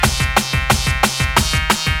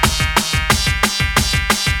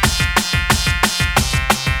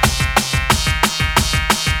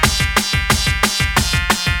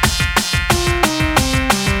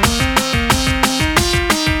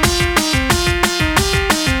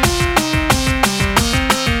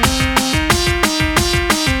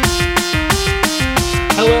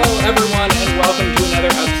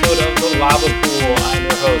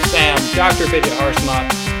Dr. Fidget Harsma,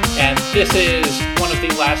 and this is one of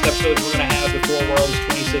the last episodes we're going to have before Worlds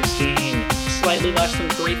 2016. Slightly less than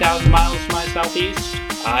 3,000 miles to my southeast.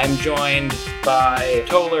 I'm joined by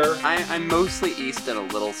Toller. I'm mostly east and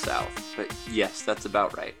a little south, but yes, that's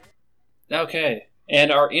about right. Okay,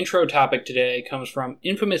 and our intro topic today comes from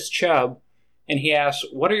Infamous Chubb, and he asks,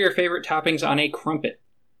 what are your favorite toppings on a crumpet?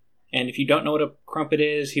 And if you don't know what a crumpet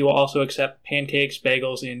is, he will also accept pancakes,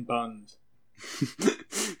 bagels, and buns.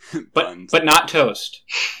 But not toast.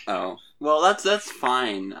 Oh. Well, that's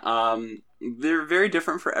fine. They're very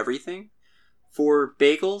different for everything. For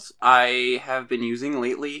bagels, I have been using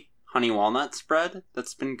lately honey walnut spread.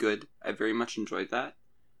 That's been good. I very much enjoyed that.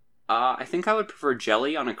 I think I would prefer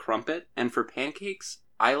jelly on a crumpet, and for pancakes,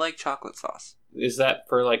 I like chocolate sauce. Is that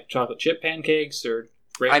for, like, chocolate chip pancakes, or...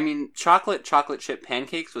 I mean, chocolate chip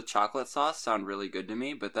pancakes with chocolate sauce sound really good to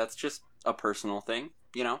me, but that's just a personal thing,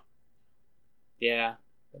 you know? Yeah,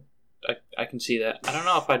 I can see that. I don't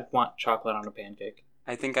know if I'd want chocolate on a pancake.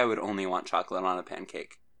 I think I would only want chocolate on a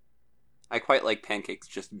pancake. I quite like pancakes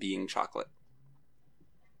just being chocolate.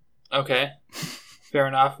 Okay, fair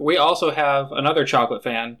enough. We also have another chocolate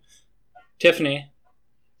fan, Tiffany.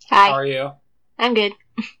 Hi. How are you? I'm good.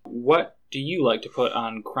 What do you like to put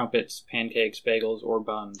on crumpets, pancakes, bagels, or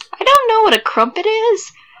buns? I don't know what a crumpet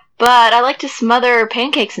is, but I like to smother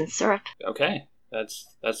pancakes in syrup. Okay, that's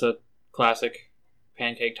a classic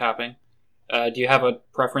pancake topping. Do you have a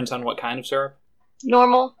preference on what kind of syrup?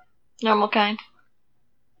 Normal kind.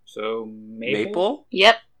 So, Maple?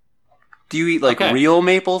 Yep. Do you eat, real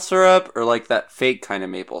maple syrup, or, that fake kind of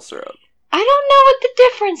maple syrup? I don't know what the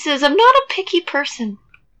difference is. I'm not a picky person.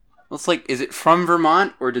 Well, it's is it from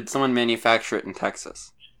Vermont, or did someone manufacture it in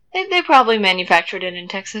Texas? They probably manufactured it in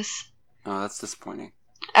Texas. Oh, that's disappointing.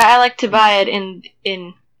 I like to buy it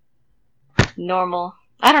in normal.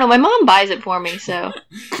 I don't know, my mom buys it for me, so...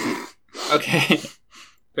 Okay.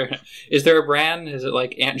 Fair enough. Is there a brand? Is it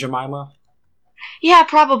like Aunt Jemima? Yeah,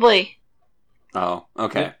 probably. Oh,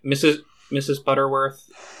 okay. Mrs. Butterworth?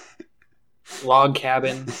 Log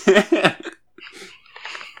Cabin? Those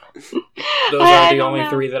are the only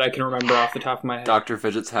three that I can remember off the top of my head. Dr.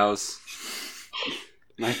 Fidget's house.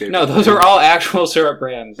 My favorite. No, those are all actual syrup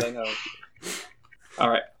brands, I know.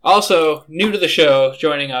 Alright. Also, new to the show,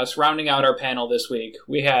 joining us, rounding out our panel this week,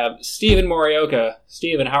 we have Stephen Morioka.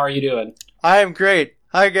 Stephen, how are you doing? I am great.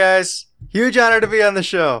 Hi, guys. Huge honor to be on the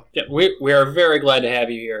show. Yeah, we are very glad to have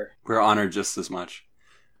you here. We're honored just as much.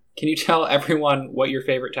 Can you tell everyone what your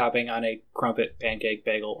favorite topping on a crumpet, pancake,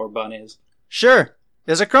 bagel, or bun is? Sure.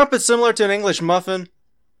 Is a crumpet similar to an English muffin?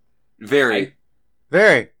 Very.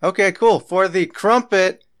 Very. Okay, cool. For the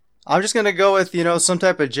crumpet, I'm just going to go with, some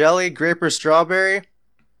type of jelly, grape or strawberry.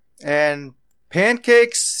 And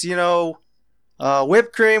pancakes,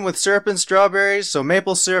 whipped cream with syrup and strawberries, so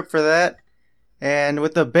maple syrup for that. And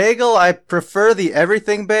with the bagel, I prefer the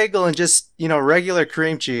everything bagel and just, regular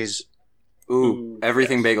cream cheese. Ooh,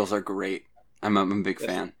 everything yes. Bagels are great. I'm a big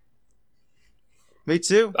fan. Me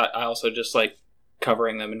too. I also just like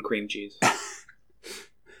covering them in cream cheese.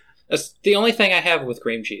 That's the only thing I have with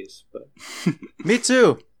cream cheese. But me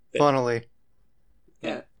too, funnily.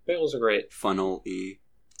 Yeah, bagels are great. Funnel-y.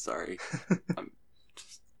 Sorry. I'm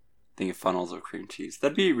just thinking funnels of cream cheese.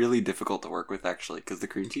 That'd be really difficult to work with, actually, because the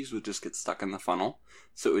cream cheese would just get stuck in the funnel.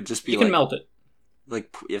 So it would just be You can melt it.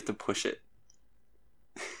 You have to push it.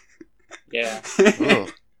 Yeah.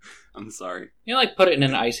 I'm sorry. Put it in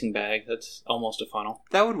an icing bag. That's almost a funnel.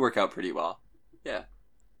 That would work out pretty well. Yeah.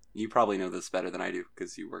 You probably know this better than I do,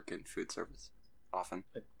 because you work in food service often.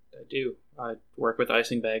 I do. I work with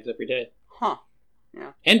icing bags every day. Huh.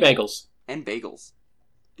 Yeah. And bagels. And bagels.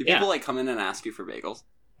 Do people come in and ask you for bagels?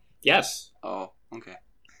 Yes. Oh, okay.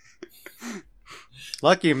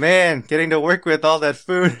 Lucky man, getting to work with all that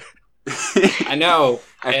food. I know.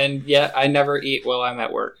 And yet I never eat while I'm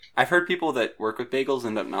at work. I've heard people that work with bagels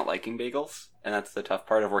end up not liking bagels, and that's the tough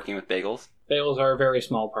part of working with bagels. Bagels are a very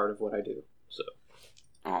small part of what I do, so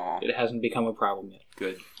Aww. It hasn't become a problem yet.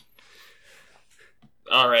 Good.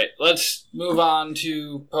 Alright, let's move on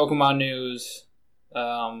to Pokemon news.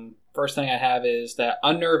 First thing I have is that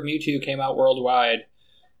Unnerved Mewtwo came out worldwide.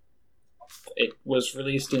 It was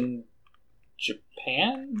released in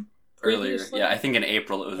Japan? Earlier, previously? yeah, I think in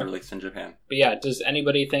April it was released in Japan. But yeah, does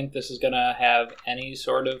anybody think this is going to have any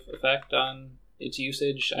sort of effect on its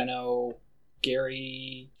usage? I know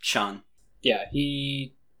Gary... Sean. Yeah,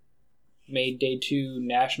 he made Day 2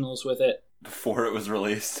 Nationals with it. Before it was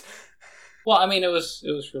released. Well, I mean, it was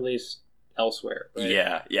released elsewhere, right?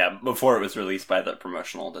 Yeah, before it was released by the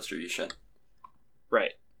promotional distribution.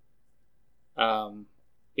 Right. But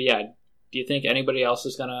yeah, do you think anybody else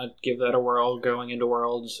is gonna give that a whirl going into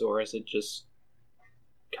Worlds, or is it just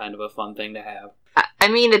kind of a fun thing to have? I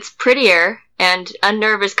mean, it's prettier, and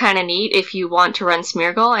Unnerve is kind of neat if you want to run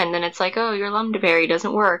Smeargle, and then it's like, oh, your Lumberry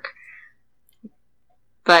doesn't work.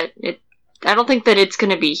 But I don't think that it's going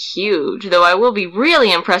to be huge, though I will be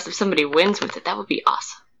really impressed if somebody wins with it. That would be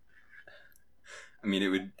awesome. I mean, it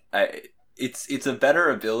would. It's a better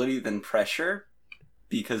ability than Pressure,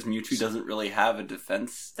 because Mewtwo doesn't really have a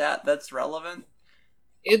defense stat that's relevant.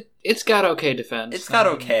 It's got okay defense. It's got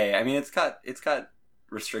okay. I mean, it's got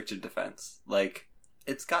restricted defense. Like,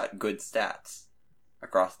 it's got good stats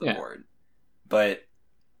across the board. But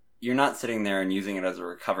you're not sitting there and using it as a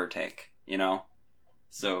recover tank, you know?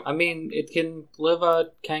 So I mean, it can live a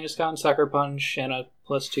Kangaskhan Sucker Punch and a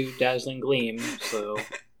 +2 Dazzling Gleam, so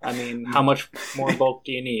I mean, how much more bulk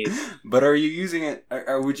do you need? But are you using it,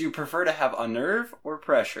 or would you prefer to have Unnerve or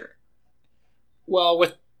Pressure? Well,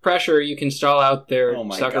 with Pressure, you can stall out their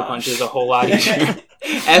Sucker Punches a whole lot easier.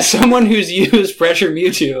 As someone who's used Pressure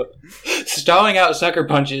Mewtwo, stalling out Sucker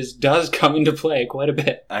Punches does come into play quite a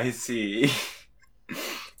bit. I see.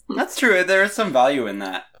 That's true. There is some value in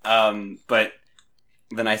that. But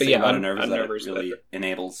the nice thing about Unnerve is that it really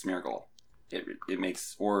enables Smeargle. It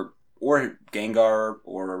makes, or Gengar,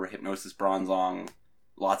 or Hypnosis Bronzong,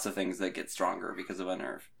 lots of things that get stronger because of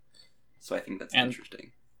Unnerve. So I think that's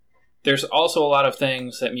interesting. There's also a lot of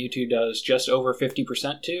things that Mewtwo does just over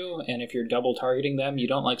 50% to, and if you're double targeting them, you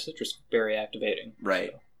don't like Citrus Berry activating. Right.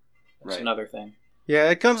 So that's another thing. Yeah,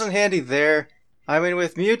 it comes in handy there. I mean,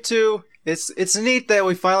 with Mewtwo, it's neat that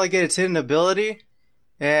we finally get its hidden ability,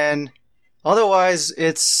 and otherwise,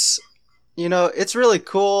 it's really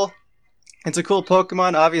cool. It's a cool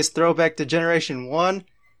Pokemon, obvious throwback to Generation 1,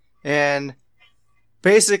 and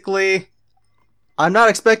basically, I'm not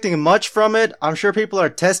expecting much from it. I'm sure people are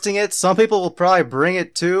testing it. Some people will probably bring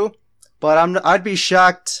it too, but I'd be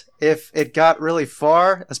shocked if it got really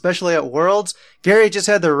far, especially at Worlds. Gary just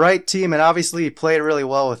had the right team, and obviously he played really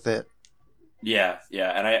well with it. Yeah,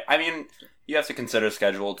 and I mean, you have to consider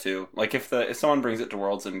schedule too. Like if someone brings it to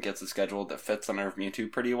Worlds and gets a schedule that fits Unnerve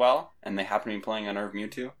Mewtwo pretty well, and they happen to be playing Unnerve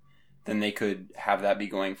Mewtwo, then they could have that be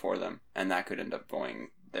going for them, and that could end up going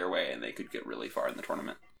their way, and they could get really far in the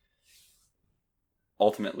tournament.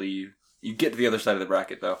 Ultimately, you get to the other side of the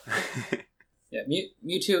bracket, though. Yeah,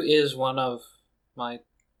 Mewtwo is one of my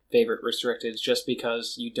favorite restricteds, just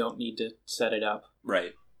because you don't need to set it up.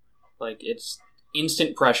 Right. Like, it's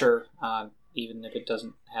instant pressure, even if it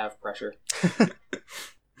doesn't have pressure.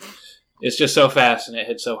 It's just so fast, and it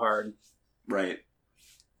hits so hard. Right.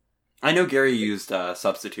 I know Gary used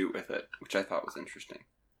Substitute with it, which I thought was interesting.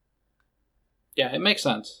 Yeah, it makes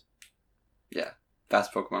sense. Yeah,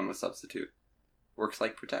 fast Pokemon with Substitute. Works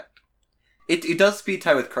like Protect. It does speed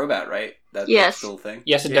tie with Crobat, right? That's still a thing?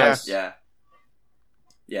 Yes, it does. Yeah.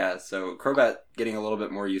 Yeah, so Crobat getting a little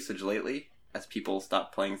bit more usage lately, as people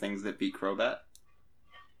stop playing things that beat Crobat.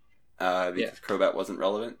 Because Crobat wasn't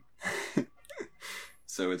relevant.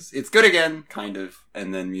 So it's good again, kind of,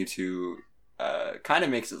 and then Mewtwo kind of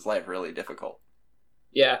makes its life really difficult.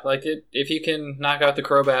 Yeah, like if you can knock out the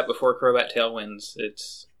Crobat before Crobat Tail wins,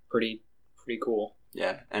 it's pretty cool.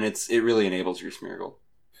 Yeah, and it really enables your Smeargle.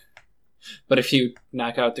 But if you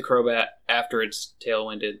knock out the Crobat after it's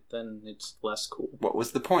tailwinded, then it's less cool. What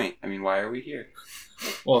was the point? I mean, why are we here?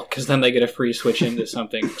 Well, because then they get a free switch into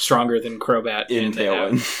something stronger than Crobat. In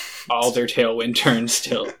Tailwind. All their Tailwind turns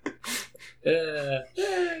still. Yeah,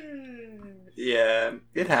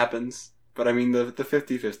 it happens. But I mean, the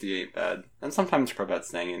 50-50 ain't bad. And sometimes Crobat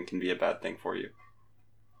staying in can be a bad thing for you.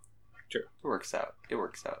 True. It works out.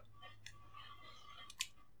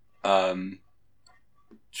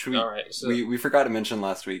 Alright, so we forgot to mention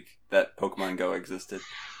last week that Pokemon Go existed.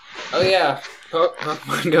 Oh yeah,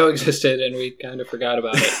 Pokemon Go existed, and we kind of forgot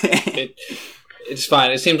about it. It's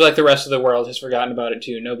fine. It seems like the rest of the world has forgotten about it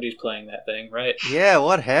too. Nobody's playing that thing, right? Yeah,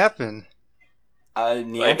 what happened?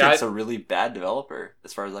 Niantic's a really bad developer,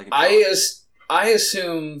 as far as I can tell. I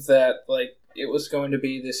assume that it was going to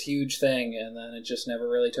be this huge thing, and then it just never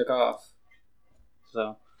really took off.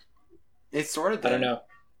 So it's sort of. I don't know.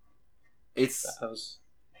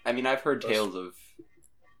 I've heard tales of.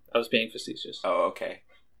 I was being facetious. Oh, okay.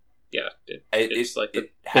 Yeah, it's the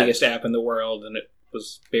biggest app in the world, and it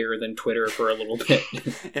was bigger than Twitter for a little bit.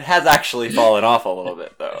 It has actually fallen off a little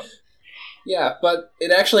bit, though. Yeah, but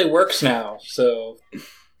it actually works now, so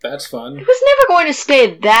that's fun. It was never going to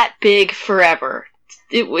stay that big forever.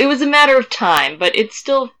 It was a matter of time, but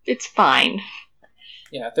it's fine.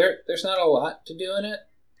 Yeah, there's not a lot to do in it,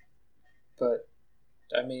 but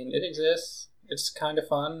I mean, it exists. It's kind of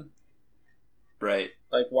fun. Right.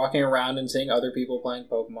 Like walking around and seeing other people playing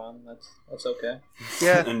Pokemon. That's okay.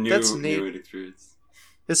 Yeah, that's neat. experience.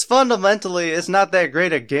 It's fundamentally, it's not that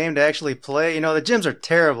great a game to actually play. You know, the gyms are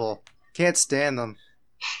terrible. Can't stand them.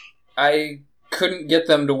 I couldn't get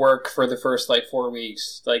them to work for the first 4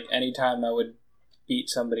 weeks. Like anytime I would beat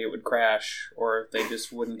somebody, it would crash, or they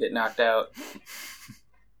just wouldn't get knocked out.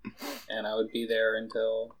 And I would be there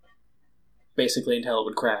until it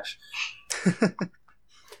would crash.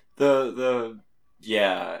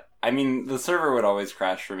 Yeah. I mean, the server would always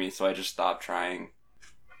crash for me, so I just stopped trying.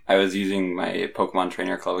 I was using my Pokemon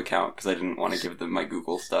Trainer Club account because I didn't want to give them my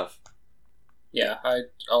Google stuff. Yeah, I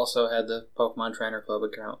also had the Pokemon Trainer Club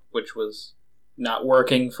account, which was not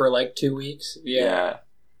working for 2 weeks. Yeah.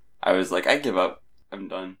 I was like, I give up. I'm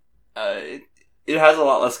done. It has a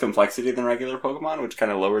lot less complexity than regular Pokemon, which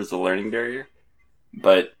kind of lowers the learning barrier.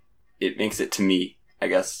 But it makes it, to me, I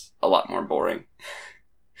guess, a lot more boring.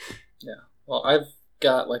 Yeah. Well, I've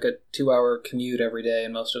got a 2-hour commute every day,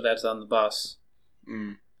 and most of that's on the bus.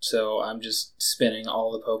 Mm. So I'm just spinning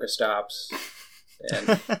all the Pokestops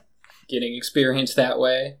and getting experience that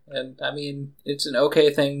way. And, I mean, it's an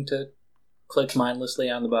okay thing to click mindlessly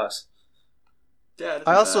on the bus. Yeah,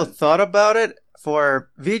 I also thought about it. For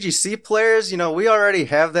VGC players, we already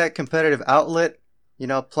have that competitive outlet,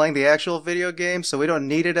 playing the actual video game, so we don't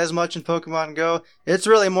need it as much in Pokemon Go. It's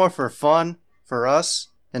really more for fun for us,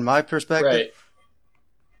 in my perspective.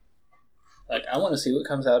 Right. I want to see what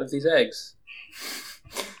comes out of these eggs.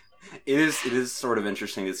 It is sort of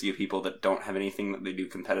interesting to see people that don't have anything that they do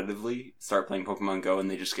competitively start playing Pokemon Go and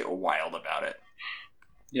they just get wild about it.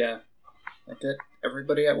 Yeah.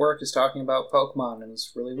 Everybody at work is talking about Pokemon, and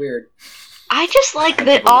it's really weird. I just like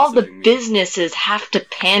that all the businesses have to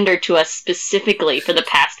pander to us specifically for the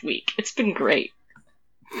past week. It's been great.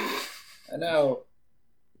 I know.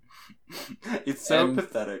 It's so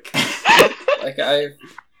pathetic. I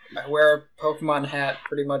wear a Pokemon hat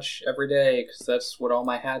pretty much every day, because that's what all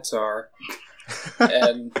my hats are.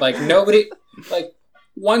 And, nobody...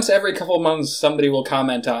 once every couple of months, somebody will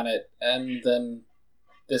comment on it, and then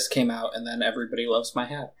this came out, and then everybody loves my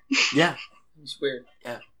hat. Yeah. It's weird.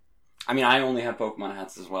 Yeah. I mean, I only have Pokemon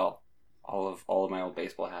hats as well. All of my old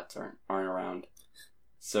baseball hats aren't around.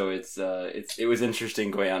 So it was interesting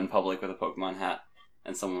going out in public with a Pokemon hat,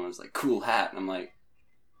 and someone was like, "Cool hat," and I'm like,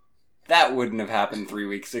 that wouldn't have happened 3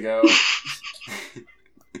 weeks ago.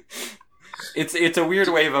 It's a weird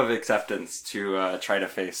wave of acceptance to try to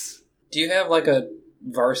face. Do you have a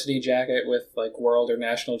varsity jacket with world or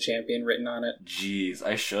national champion written on it? Jeez,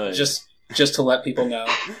 I should. Just to let people know.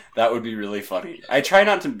 That would be really funny. I try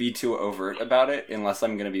not to be too overt about it unless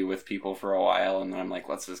I'm going to be with people for a while, and then I'm like,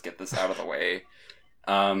 let's just get this out of the way.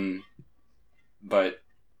 But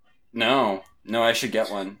no, I should get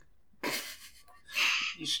one.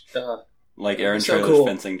 You should, like Aaron so Traylor's cool.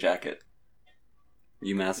 fencing jacket.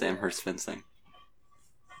 UMass Amherst fencing.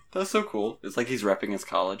 That's so cool. It's like he's repping his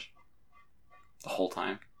college. The whole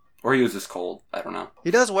time. Or he was just cold. I don't know.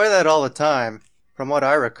 He does wear that all the time, from what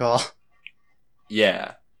I recall.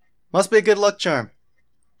 Yeah. Must be a good luck charm.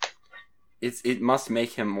 It must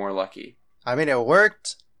make him more lucky. I mean, it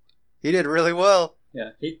worked. He did really well. Yeah,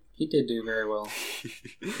 he did do very well.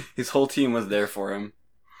 His whole team was there for him.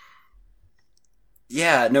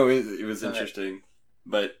 Yeah, no, it was interesting.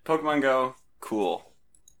 But Pokemon Go, cool.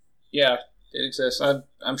 Yeah, it exists.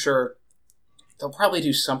 I'm sure they'll probably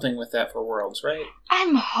do something with that for Worlds, right?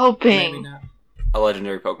 I'm hoping. Maybe not. A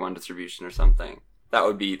legendary Pokemon distribution or something. That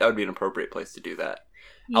would be an appropriate place to do that.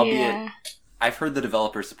 Albeit, I've heard the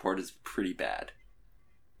developer support is pretty bad.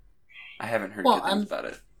 I haven't heard good things about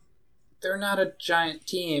it. They're not a giant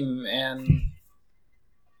team, and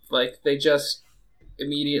they just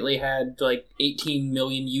immediately had 18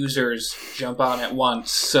 million users jump on at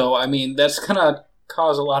once. So I mean, that's gonna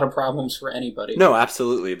cause a lot of problems for anybody. No,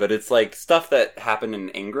 absolutely, but it's stuff that happened in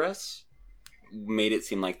Ingress made it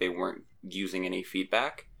seem like they weren't using any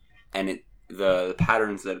feedback, and the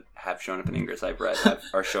patterns that have shown up in Ingress I've read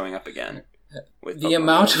are showing up again. With the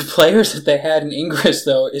amount of players that they had in Ingress,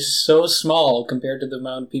 though, is so small compared to the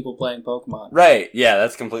amount of people playing Pokemon. Right, yeah,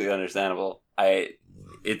 that's completely understandable.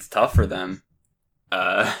 It's tough for them.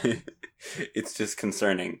 It's just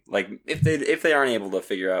concerning. If they aren't able to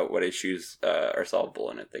figure out what issues are solvable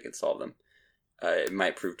and if they can solve them, it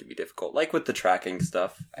might prove to be difficult. Like with the tracking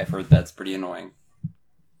stuff, I've heard that's pretty annoying.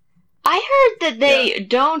 I heard that they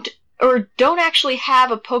don't actually have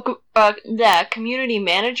the community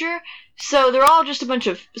manager, so they're all just a bunch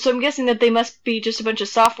of... So I'm guessing that they must be just a bunch of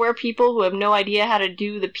software people who have no idea how to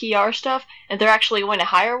do the PR stuff, and they're actually going to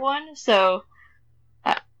hire one, so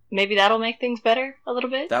maybe that'll make things better a little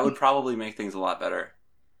bit? That would probably make things a lot better.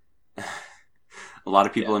 A lot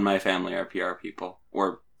of people in my family are PR people,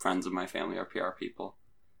 or friends of my family are PR people.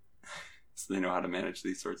 So they know how to manage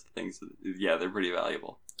these sorts of things. Yeah, they're pretty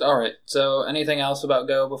valuable. All right. So, anything else about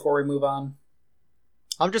Go before we move on?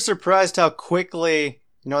 I'm just surprised how quickly,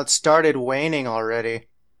 it started waning already.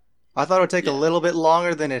 I thought it would take a little bit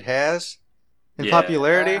longer than it has in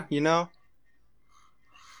popularity, Well,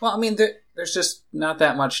 I mean, there's just not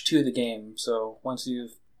that much to the game. So once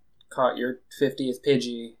you've caught your 50th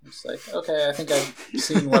Pidgey, it's like, okay, I think I've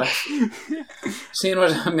seen what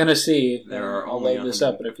I'm gonna see. I'll load this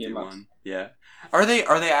up in a few months. Yeah. Are they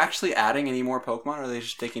actually adding any more Pokemon, or are they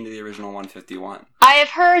just sticking to the original 151? I have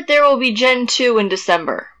heard there will be Gen 2 in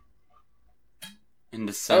December. In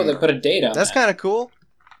December? Oh, they put a date on That's kind of cool.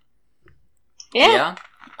 Yeah.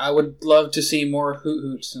 I would love to see more Hoot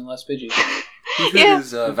Hoots and less Pidgey. Hoot Hoot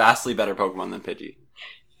is a vastly better Pokemon than Pidgey.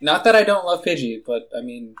 Not that I don't love Pidgey, but I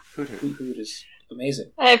mean, Hoot Hoot is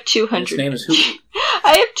amazing. I have 200. Its name is Hoot Hoot.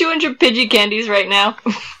 I have 200 Pidgey candies right now.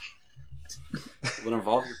 Will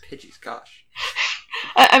involve your Pidgeys, gosh.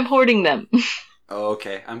 I'm hoarding them. Oh,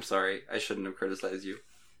 okay. I'm sorry. I shouldn't have criticized you.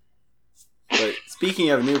 But speaking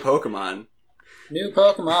of new Pokemon... New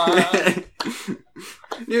Pokemon!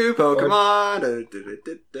 New Pokemon!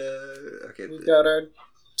 Okay. We've got our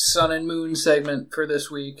Sun and Moon segment for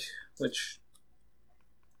this week, which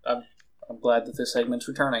I'm glad that this segment's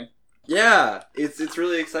returning. Yeah! It's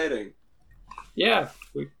really exciting. Yeah.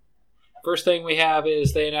 First thing we have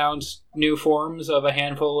is they announced new forms of a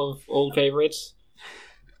handful of old favorites,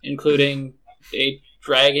 including a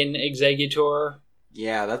Dragon Executor.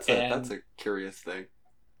 Yeah, that's a curious thing.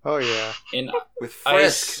 Oh, yeah. With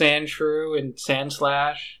Ice Frisk. Sandshrew and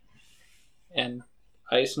Sandslash, and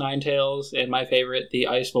Ice Ninetales, and my favorite, the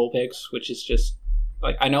Ice Vulpix, which is just,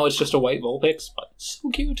 like, I know it's just a white Vulpix, but it's so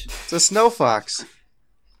cute. It's a snow fox.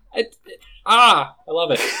 I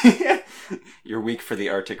love it. You're weak for the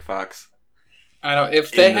Arctic fox. I know, if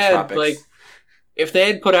they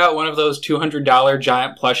had put out one of those $200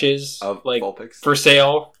 giant plushes of like Vulpix for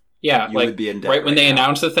sale, yeah, you like would be in debt right when right they now.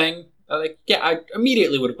 announced the thing, I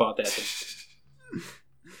immediately would have bought that thing.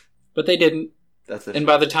 But they didn't. That's and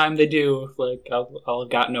by the time they do, like I'll have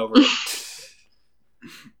gotten over it.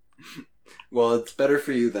 Well, it's better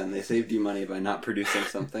for you then. They saved you money by not producing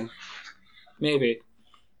something. Maybe.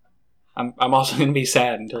 I'm also going to be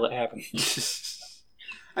sad until it happens.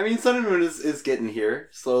 I mean, Sun and Moon is getting here,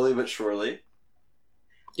 slowly but surely.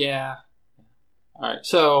 Yeah. Alright,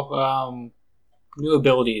 so, new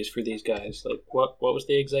abilities for these guys. Like, what was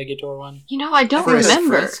the Executor one? I don't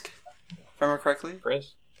remember. Frisk, if I remember correctly.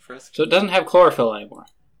 Frisk. So it doesn't have chlorophyll anymore.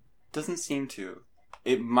 Doesn't seem to.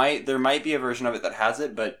 There might be a version of it that has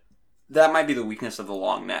it, but that might be the weakness of the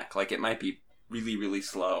long neck. Like, it might be really, really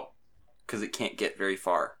slow, because it can't get very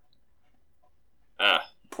far.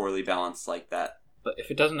 Poorly balanced like that. But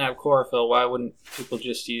if it doesn't have chlorophyll, why wouldn't people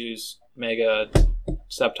just use Mega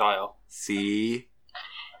Sceptile? See?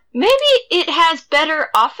 Maybe it has better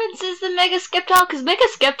offenses than Mega Sceptile, because Mega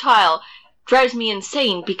Sceptile drives me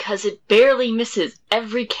insane because it barely misses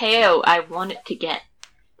every KO I want it to get.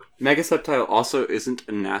 Mega Sceptile also isn't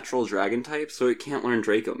a natural dragon type, so it can't learn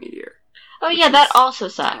Draco Meteor. Oh yeah, that also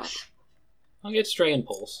sucks. I'll get Strain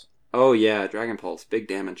Pulse. Oh yeah, Dragon Pulse, big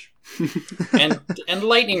damage. and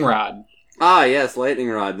Lightning Rod. Ah yes, Lightning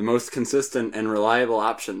Rod, the most consistent and reliable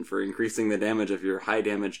option for increasing the damage of your high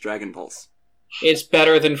damage Dragon Pulse. It's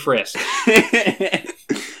better than Frisk.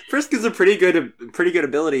 Frisk is a pretty good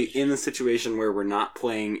ability in the situation where we're not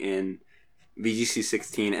playing in VGC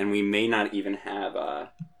 16 and we may not even have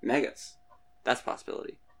Megas. That's a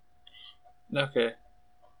possibility. Okay.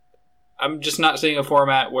 I'm just not seeing a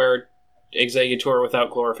format where Executor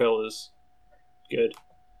without chlorophyll is good.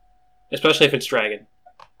 Especially if it's Dragon.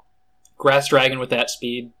 Grass Dragon with that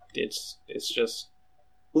speed, it's just...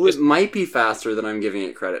 Well, it might be faster than I'm giving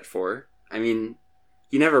it credit for. I mean,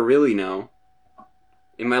 you never really know.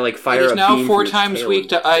 It might, fire a beam. It's now 4 from its times tail weak and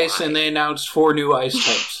to ice, fly. and they announced 4 new ice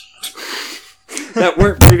types. That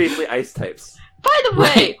weren't previously ice types. By the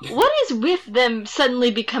way, Right. what is with them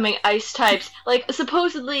suddenly becoming ice types? Like,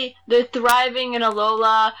 supposedly they're thriving in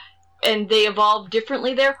Alola, and they evolve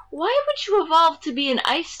differently there. Why would you evolve to be an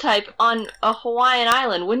ice type on a Hawaiian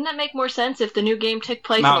island? Wouldn't that make more sense if the new game took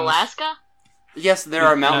place Mountains. in Alaska? Yes, there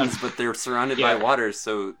are mountains, but they're surrounded by Yeah. water,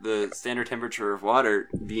 so the standard temperature of water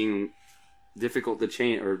being difficult to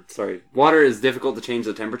change, water is difficult to change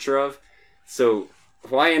the temperature of, so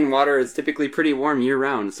Hawaiian water is typically pretty warm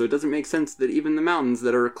year-round, so it doesn't make sense that even the mountains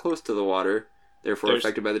that are close to the water, therefore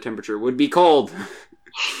affected by the temperature, would be cold.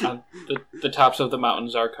 The tops of the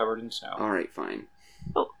mountains are covered in snow. Alright, fine.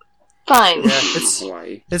 By Fine. Yeah, it's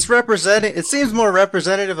Hawaii. it's representing. It seems more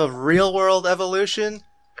representative of real world evolution,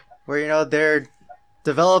 where they're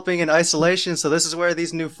developing in isolation. So this is where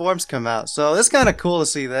these new forms come out. So it's kind of cool to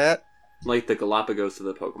see that. Like the Galapagos of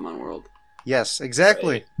the Pokemon world. Yes,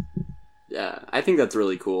 exactly. Right. Yeah, I think that's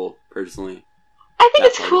really cool, personally. I think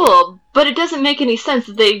That's it's cool, but it doesn't make any sense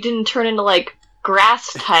that they didn't turn into, like,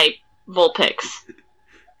 grass-type Vulpix.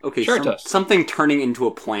 Okay, Sure it does. something turning into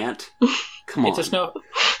a plant? Come on. It's an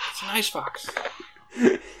ice fox.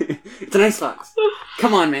 It's an ice fox.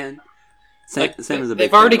 Come on, man. Same as a big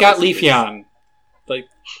they've already fan got of ice Leafeon. Like,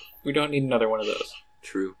 we don't need another one of those.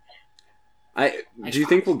 True. Do you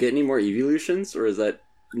think we'll get any more evolutions, or is that...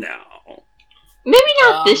 No. Maybe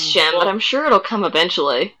not this gen, well- but I'm sure it'll come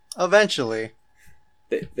eventually. Eventually.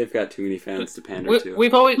 They've got too many fans to pander to.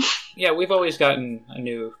 We've always gotten a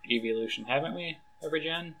new evolution, haven't we? Every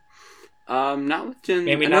gen. Not with Gen...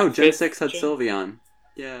 Maybe no, not Gen fifth 6 had gen? Sylveon.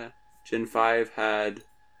 Yeah. Gen 5 had...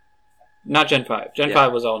 Not Gen 5. Gen Yeah.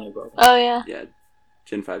 5 was all new Pokemon. Oh, yeah. Yeah.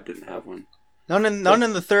 Gen 5 didn't have one. None in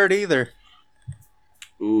the third either.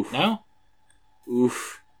 Oof. No?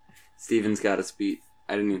 Oof. Steven's got us beat.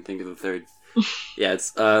 I didn't even think of the third. Yeah,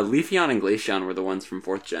 it's Leafeon and Glaceon were the ones from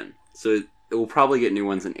 4th gen. So it will probably get new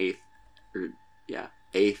ones in 8th. Or, yeah,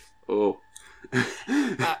 8th. Oh.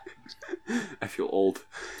 I feel old.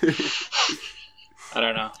 I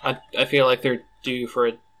don't know. I feel like they're due for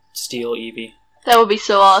a Steel Eevee. That would be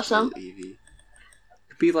so awesome. Eevee.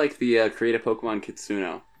 It'd be like the Create a Pokemon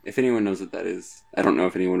Kitsuno. If anyone knows what that is. I don't know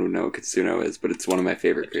if anyone would know what Kitsuno is, but it's one of my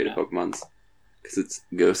favorite Create a Pokemons. Because it's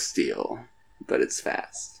Ghost Steel, but it's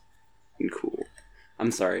fast and cool.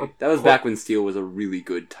 I'm sorry. That was back when Steel was a really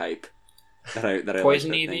good type. That I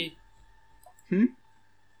Poison liked that Eevee? thing.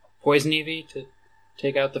 Poison Eevee to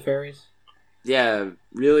take out the fairies? Yeah,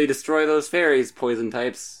 really destroy those fairies, poison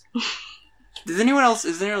types. Is anyone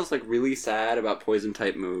else like really sad about poison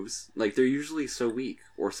type moves? Like they're usually so weak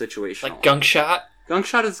or situational. Like Gunk Shot? Gunk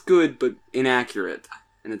Shot is good but inaccurate,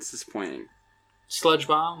 and it's disappointing. Sludge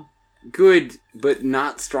Bomb? Good but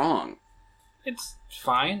not strong. It's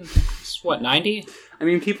fine. It's what, 90? I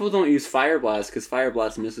mean, people don't use Fire Blast because Fire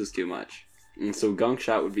Blast misses too much, and so Gunk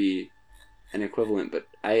Shot would be an equivalent. But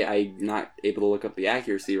I'm not able to look up the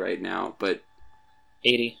accuracy right now. But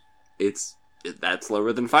 80. That's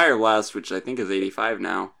lower than Fire Blast, which I think is 85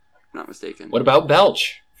 now. If I'm not mistaken. What about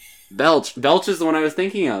Belch? Belch is the one I was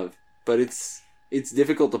thinking of, but it's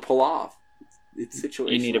difficult to pull off. It's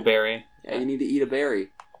situational. You need a berry. Yeah, you need to eat a berry.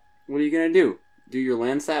 What are you gonna do? Do your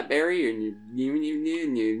Landsat berry, or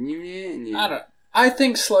I don't. I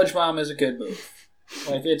think Sludge Bomb is a good move.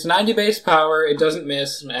 Like, it's 90 base power, it doesn't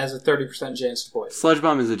miss, and it has a 30% chance to poison. Sludge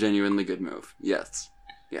Bomb is a genuinely good move. Yes.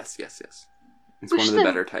 It's one of the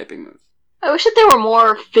better typing moves. I wish that there were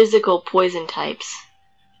more physical poison types.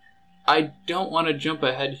 I don't want to jump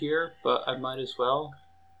ahead here, but I might as well.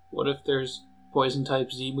 What if there's poison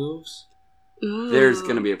type Z moves? Ooh. There's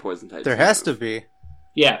gonna be a poison type. There has to be.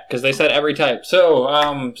 Yeah, because they said every type.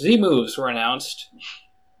 So, Z moves were announced.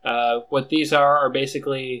 What these are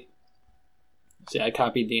basically... See, I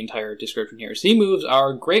copied the entire description here. Z moves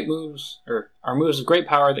are great moves, or are moves of great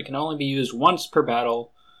power that can only be used once per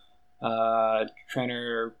battle.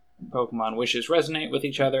 Trainer Pokemon wishes resonate with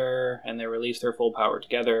each other, and they release their full power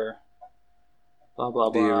together. Blah, blah,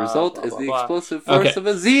 blah. The result blah, is blah, the blah. explosive force Okay. of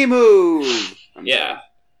a Z move! Yeah.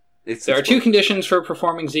 It's There are two explosive. conditions for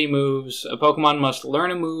performing Z moves. A Pokemon must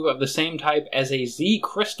learn a move of the same type as a Z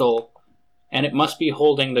Crystal, and it must be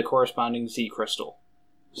holding the corresponding Z Crystal.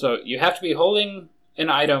 So you have to be holding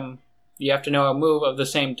an item, you have to know a move of the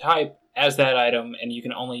same type as that item, and you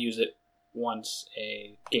can only use it once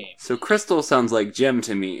a game. So Crystal sounds like gem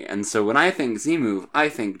to me, and so when I think Z move, I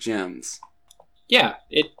think gems. Yeah,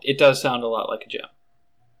 it does sound a lot like a gem.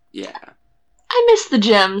 Yeah. I miss the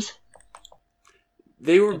gems.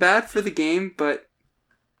 They were bad for the game, but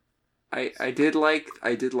I did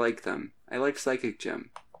like them. I like Psychic Gem.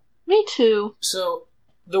 Me too. So,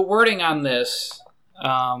 the wording on this,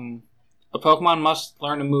 a Pokemon must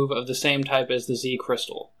learn a move of the same type as the Z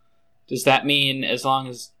Crystal. Does that mean as long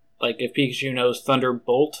as, like, if Pikachu knows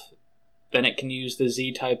Thunderbolt, then it can use the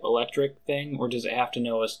Z-type electric thing? Or does it have to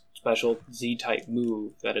know a special Z-type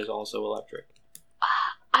move that is also electric?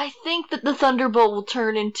 I think that the Thunderbolt will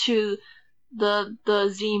turn into the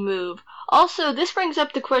Z move. Also, this brings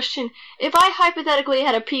up the question, if I hypothetically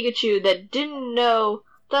had a Pikachu that didn't know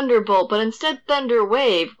Thunderbolt, but instead Thunder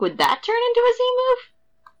Wave, would that turn into a Z move?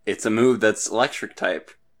 It's a move that's electric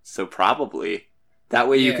type, so probably. That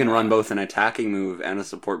way you can Yeah. run both an attacking move and a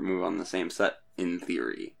support move on the same set, in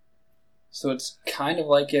theory. So it's kind of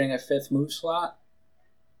like getting a fifth move slot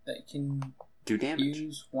that can do damage.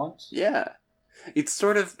 Use once? Yeah.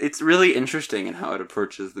 It's really interesting in how it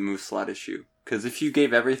approaches the move slot issue. Because if you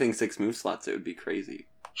gave everything 6 move slots, it would be crazy.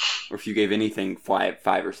 Or if you gave anything 5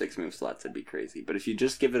 or 6 move slots, it'd be crazy. But if you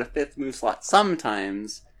just give it a 5th move slot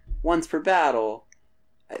sometimes, once per battle,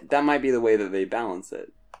 that might be the way that they balance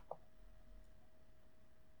it.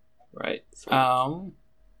 Right.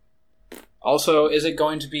 Also, is it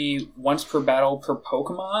going to be once per battle per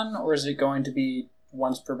Pokemon, or is it going to be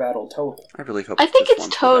once per battle total? I really hope I think just it's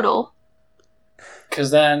once per battle. total. Because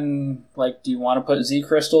then, like, do you want to put Z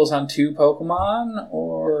crystals on 2 Pokemon,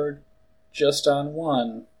 or just on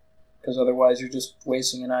 1? Because otherwise you're just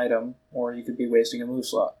wasting an item, or you could be wasting a move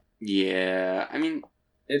slot. Yeah, I mean...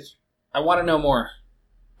 I want to know more.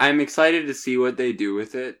 I'm excited to see what they do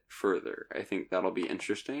with it further. I think that'll be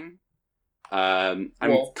interesting. I'm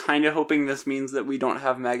kind of hoping this means that we don't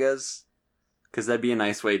have Megas, because that'd be a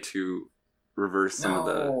nice way to reverse some of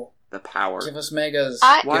the power. Give us Megas.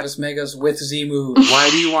 Give us Megas with Z moves. Why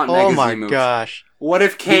do you want Mega Oh my Z moves? gosh. What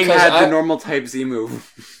if Kang Because had the normal type Z move?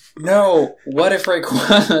 No. What if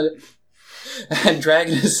Rayquaza had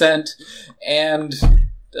Dragon Ascent and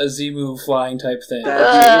a Z move flying type thing?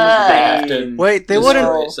 That'd be insane. Wait, they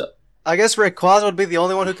wouldn't... So, I guess Rayquaza would be the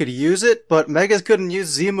only one who could use it, but Megas couldn't use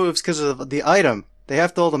Z moves because of the item. They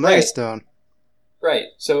have to hold the Mega Right. Stone. right.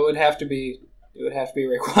 So it would have to be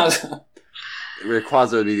Rayquaza.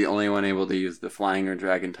 Rayquaza would be the only one able to use the flying or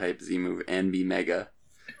dragon type Z move and be Mega.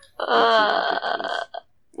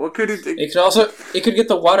 What could it do? It could get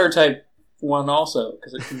the water type one also,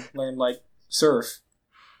 because it can learn, like, Surf.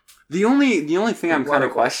 The only thing I'm kind of Water.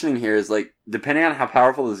 questioning here is, like, depending on how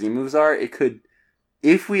powerful the Z moves are, it could,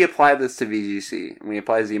 if we apply this to VGC, and we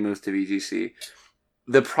apply Z moves to VGC,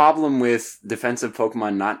 the problem with defensive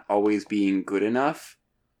Pokemon not always being good enough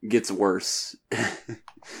gets worse.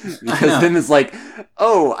 Because then it's like,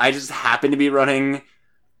 oh, I just happen to be running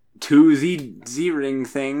 2 Z ring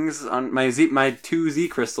things on my 2 Z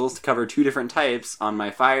crystals to cover 2 different types on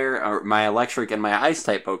my fire, or my electric and my ice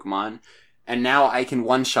type Pokemon, and now I can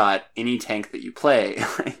one-shot any tank that you play.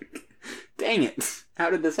 Like, dang it. How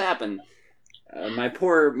did this happen? My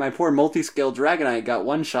poor multi-scale Dragonite got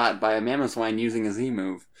one-shot by a Mamoswine using a Z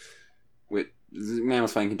move.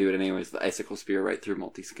 Mamoswine can do it anyways, the Icicle Spear right through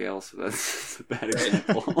multi-scale, so that's a bad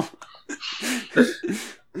example.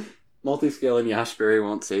 Multi-scale and Yashberry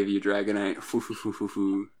won't save you, Dragonite.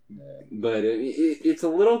 But it's a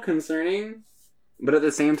little concerning, but at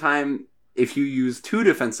the same time, if you use 2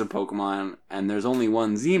 defensive Pokemon and there's only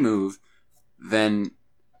 1 Z move, then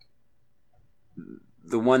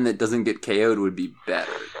the one that doesn't get KO'd would be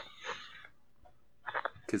better.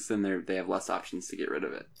 Because then they have less options to get rid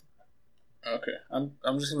of it. Okay,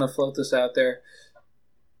 I'm just gonna float this out there.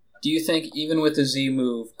 Do you think even with the Z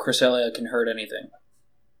move, Cresselia can hurt anything?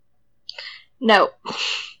 No.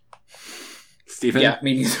 Steven? Yeah,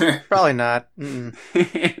 me neither. Probably not. Mm-mm.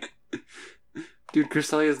 Dude,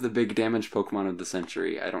 Cresselia is the big damage Pokemon of the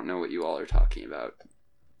century. I don't know what you all are talking about.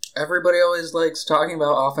 Everybody always likes talking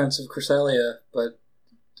about offensive Cresselia, but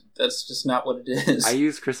that's just not what it is. I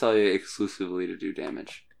use Cresselia exclusively to do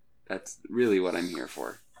damage. That's really what I'm here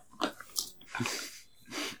for.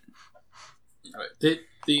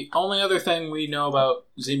 The only other thing we know about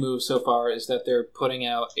Z-Move so far is that they're putting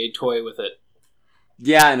out a toy with it.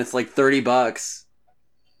 Yeah, and it's like $30.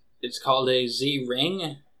 It's called a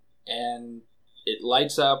Z-Ring, and it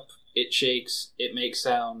lights up, it shakes, it makes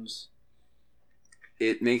sounds.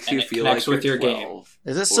 It makes And you it feel connects like with you're your game. 12.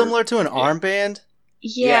 Is this similar to an armband?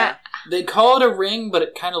 Yeah. They call it a ring, but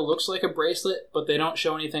it kind of looks like a bracelet, but they don't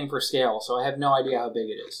show anything for scale, so I have no idea how big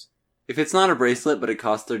it is. If it's not a bracelet, but it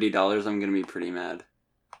costs $30, I'm going to be pretty mad.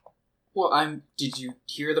 Well, did you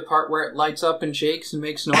hear the part where it lights up and shakes and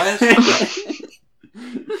makes noise?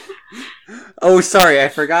 Oh, sorry, I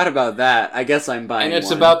forgot about that. I guess I'm buying And it's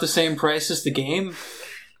one. about the same price as the game?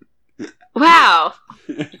 Wow.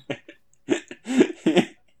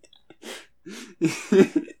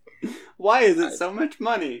 Why is it so much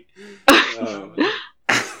money?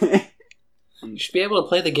 You should be able to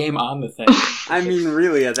play the game on the thing. I mean,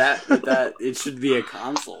 really, at that, it should be a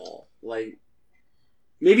console. Like,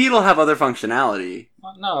 maybe it'll have other functionality.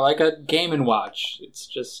 Well, no, like a Game & Watch. It's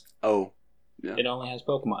just... Oh. Yeah. It only has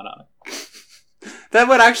Pokemon on it. That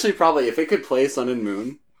would actually probably, if it could play Sun and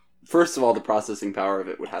Moon, first of all, the processing power of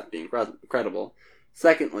it would have to be incredible.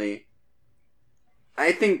 Secondly,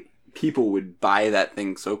 I think people would buy that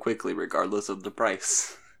thing so quickly regardless of the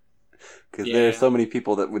price. Because there are so many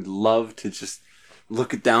people that would love to just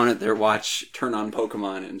look down at their watch, turn on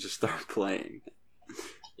Pokemon, and just start playing.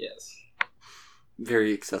 Yes.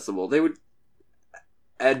 Very accessible. They would...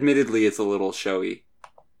 Admittedly, it's a little showy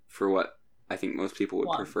for what I think most people would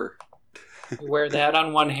prefer. You wear that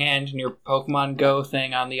on one hand and your Pokemon Go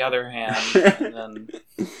thing on the other hand, and then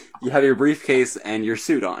you have your briefcase and your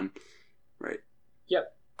suit on. Right.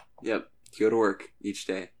 Yep. You go to work each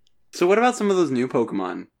day. So what about some of those new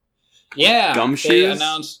Pokemon? Yeah, Gumshoes? They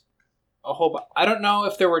announced a whole... I don't know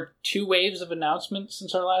if there were 2 waves of announcements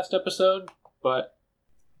since our last episode, but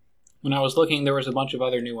when I was looking, there was a bunch of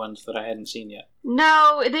other new ones that I hadn't seen yet.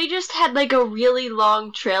 No, they just had like a really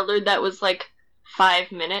long trailer that was like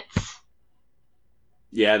 5 minutes.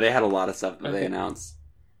 Yeah, they had a lot of stuff that Okay. they announced.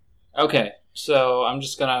 Okay, so I'm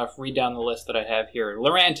just gonna read down the list that I have here.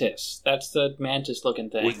 Lurantis, that's the mantis-looking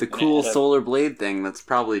thing. With the And it cool had a- solar blade thing, that's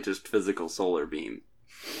probably just physical solar beam.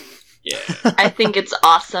 Yeah, I think it's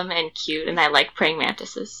awesome and cute, and I like praying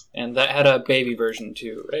mantises. and that had a baby version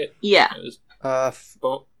too, right? Yeah. It was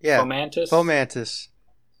Yeah. Fomantis? Fomantis.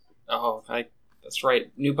 Oh, that's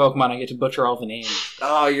right. New Pokemon, I get to butcher all the names.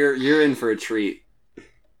 Oh, you're in for a treat.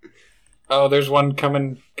 Oh, there's one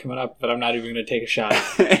coming up, but I'm not even going to take a shot.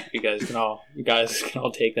 You guys can all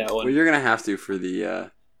take that one. Well, you're gonna have to for the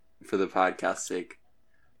podcast's sake.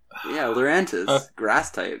 Yeah, Lurantis,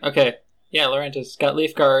 grass type. Okay, yeah, Lurantis got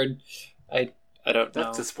Leaf Guard. I don't know.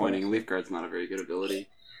 That's disappointing. Leaf Guard's not a very good ability.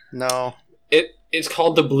 No. It's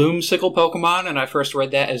called the Bloomsicle Pokemon, and I first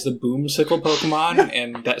read that as the Boomsicle Pokemon,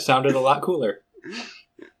 and that sounded a lot cooler.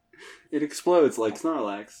 It explodes like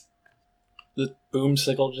Snorlax. The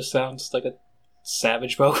Boomsicle just sounds like a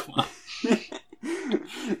savage Pokemon.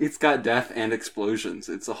 It's got death and explosions.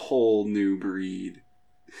 It's a whole new breed.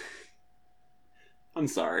 I'm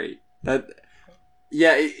sorry.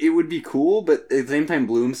 Yeah, it would be cool, but at the same time,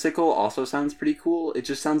 Bloomsicle also sounds pretty cool. It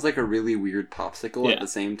just sounds like a really weird popsicle at the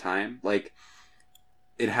same time. Like,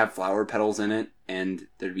 it'd have flower petals in it, and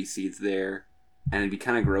there'd be seeds there, and it'd be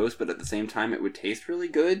kind of gross, but at the same time, it would taste really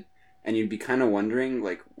good, and you'd be kind of wondering,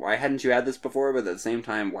 like, why hadn't you had this before, but at the same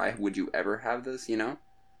time, why would you ever have this, you know?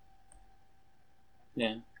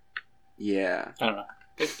 Yeah. Yeah. I don't know.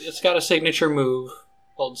 It's got a signature move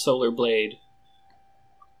called Solar Blade,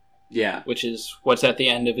 Yeah. which is what's at the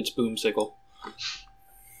end of its Boomsicle.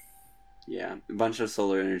 Yeah. A bunch of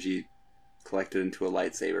solar energy collected into a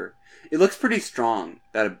lightsaber. It looks pretty strong,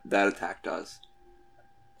 that attack does.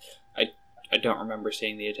 I don't remember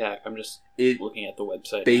seeing the attack. I'm just It looking at the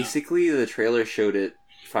website. basically, the trailer showed it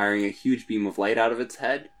firing a huge beam of light out of its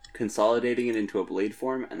head, consolidating it into a blade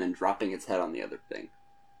form, and then dropping its head on the other thing.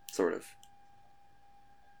 Sort of.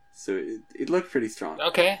 So it looked pretty strong. Now.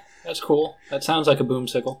 Okay, that's cool. That sounds like a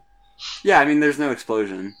Boomsicle. Yeah, I mean, there's no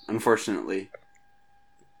explosion, unfortunately.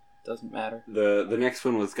 Doesn't matter. The next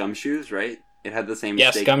one was Gumshoes, right? It had the same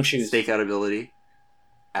Gumshoes. stakeout ability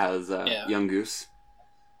as Young Goose.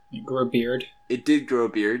 You grew a beard. It did grow a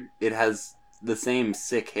beard. It has the same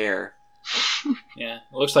sick hair. Yeah,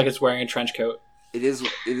 it looks like it's wearing a trench coat.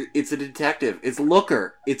 It's a detective. It's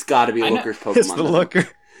Looker. It's got to be I know. Looker's Pokemon. It's the then. Looker.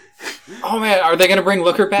 Oh man, are they gonna bring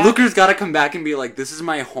Looker back? Looker's got to come back and be like, "This is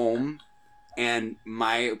my home, and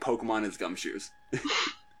my Pokemon is Gumshoes,"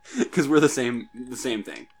 because we're the same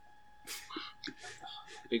thing.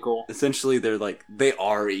 Be cool. Essentially, they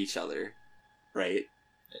are each other, right?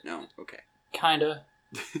 No, okay. Kinda.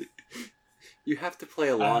 You have to play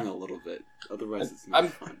along a little bit, otherwise it's not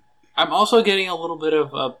fun. I'm also getting a little bit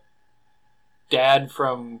of a Dad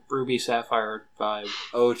from Ruby Sapphire vibe.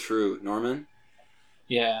 Oh, true. Norman?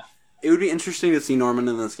 Yeah. It would be interesting to see Norman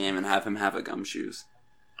in this game and have him have a Gumshoes.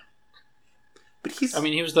 But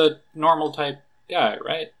he was the normal type guy,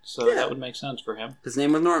 right? So Yeah. that would make sense for him. his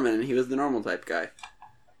name was Norman, and he was the normal type guy.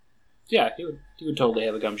 Yeah, he would totally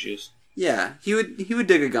have a Gumshoes. Yeah, he would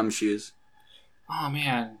dig a Gumshoes. Oh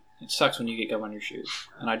man, it sucks when you get gum on your shoes.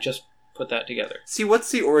 And I just put that together. See,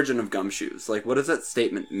 what's the origin of Gumshoes? Like, what does that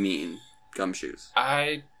statement mean, Gumshoes?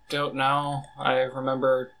 I don't know. I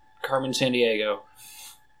remember Carmen Sandiego.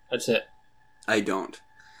 That's it. I don't.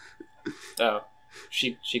 Oh,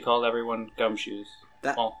 she called everyone Gumshoes.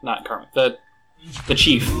 That- Well, not Carmen. The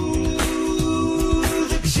chief.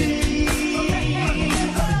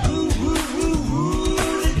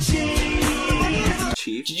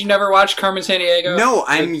 Chief? Did you never watch Carmen Sandiego? No,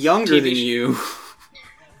 I'm younger TV than you.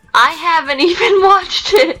 I haven't even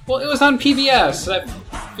watched it. Well, it was on PBS. I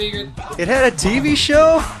figured. It had a TV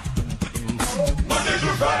show?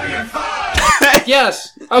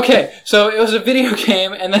 Yes. Okay. So it was a video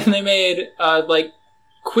game, and then they made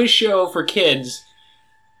quiz show for kids.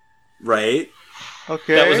 Right?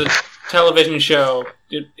 Okay. That was a television show.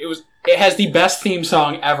 It has the best theme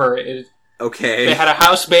song ever. Okay. They had a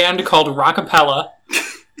house band called Rockapella.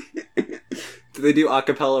 Do they do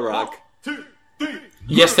acapella rock?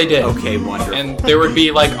 Yes, they did. Okay, wonderful. And there would be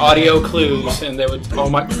audio clues, and they would. Oh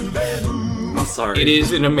my! I'm sorry. It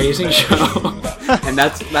is an amazing show. And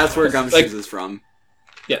that's where Gumshoe is from.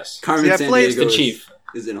 Yes. Carmen See, I San played Diego the chief.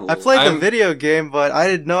 is in a I hole. played the video game, but I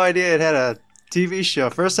had no idea it had a TV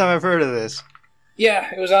show. First time I've heard of this.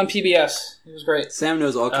 Yeah, it was on PBS. It was great. Sam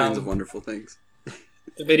knows all kinds of wonderful things.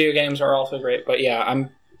 The video games are also great, but yeah,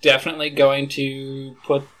 I'm definitely going to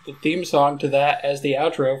put the theme song to that as the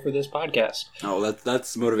outro for this podcast. Oh,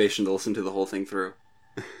 that's motivation to listen to the whole thing through.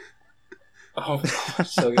 Oh,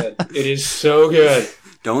 so good. It is so good.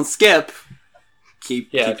 Don't skip.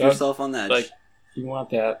 Keep yourself on that. Like, you want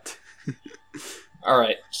that.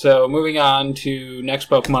 Alright, so moving on to next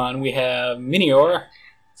Pokemon, we have Minior.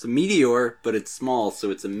 It's a meteor, but it's small,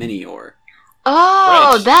 so it's a minior.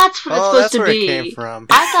 Oh, Right. that's what it's supposed that's to where be. it came from.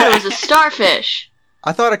 I thought it was a starfish.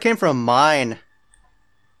 I thought it came from mine.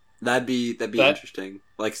 That'd be That- interesting.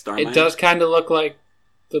 Like Starmine? It does kind of look like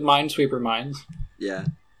the Minesweeper mines. Yeah.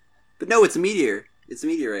 But no, it's a meteor. It's a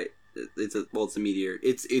meteorite. It's a meteor.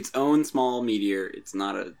 It's its own small meteor. It's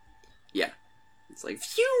not a... Yeah. It's like,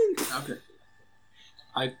 phew! Okay.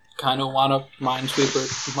 I kind of want a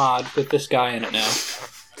Minesweeper mod with this guy in it now.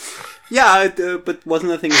 Yeah, but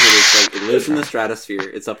wasn't the thing that it's like, it lives in the stratosphere.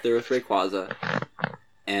 It's up there with Rayquaza.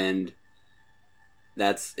 And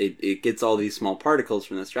that's... It gets all these small particles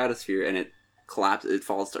from the stratosphere, and it collapses. It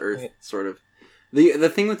falls to Earth, Right. sort of. The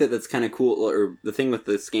thing with it that's kind of cool, or the thing with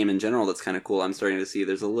this game in general that's kind of cool, I'm starting to see,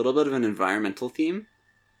 there's a little bit of an environmental theme,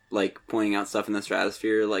 like pointing out stuff in the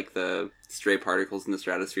stratosphere, like the stray particles in the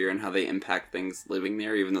stratosphere and how they impact things living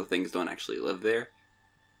there, even though things don't actually live there,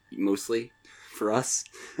 mostly, for us.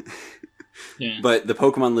 Yeah. But the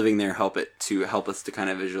Pokemon living there help us to kind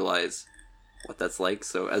of visualize what that's like.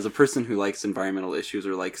 So as a person who likes environmental issues,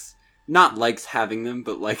 or not likes having them,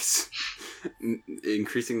 but likes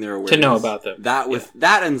increasing their awareness. To know about them. That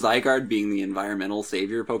and Zygarde being the environmental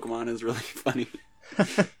savior Pokemon is really funny.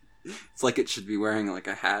 It's like it should be wearing like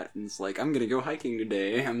a hat, and it's like, I'm gonna go hiking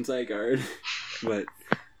today. I'm Zygarde. But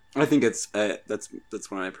I think it's that's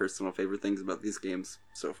one of my personal favorite things about these games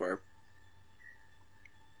so far.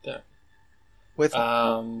 Yeah. With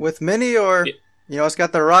Minior, Yeah. It's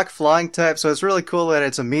got the rock flying type, so it's really cool that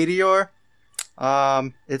it's a meteor.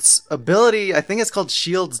 Its ability, I think it's called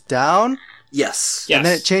Shields Down, Yes. Yes. and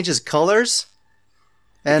then it changes colors.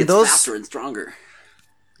 It And gets those, faster and stronger.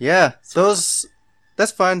 yeah,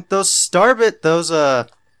 that's fine. Those Starbit,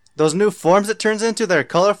 those new forms it turns into, they're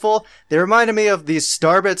colorful. They reminded me of these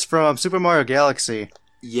Starbits from Super Mario Galaxy.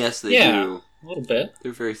 Yes, they Yeah. do. A little bit.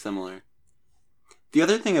 They're very similar. The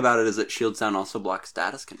other thing about it is that Shield Sound also blocks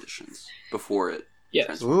status conditions before it Yes.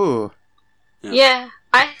 transforms. Ooh. Yeah,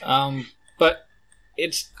 But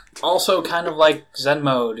it's also kind of like Zen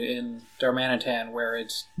mode in Darmanitan, where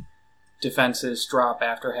its defenses drop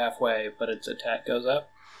after halfway, but its attack goes up.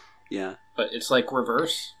 Yeah. But it's like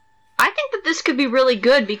reverse. I think that this could be really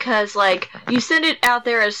good because, like, you send it out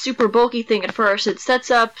there as super bulky thing at first, it sets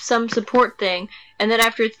up some support thing, and then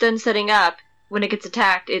after it's done setting up, when it gets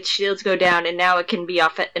attacked, its shields go down, and now it can be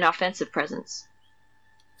an offensive presence.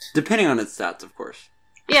 Depending on its stats, of course.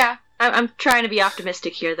 Yeah, I'm trying to be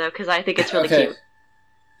optimistic here, though, because I think it's really Okay. cute.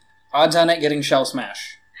 Odds on it getting Shell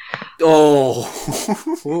Smash. Oh!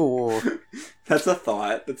 Ooh. That's a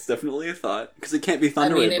thought. That's definitely a thought. Because it can't be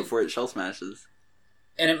Thunder Wave before it Shell Smashes.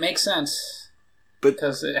 And it makes sense. But-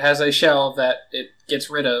 because it has a shell that it gets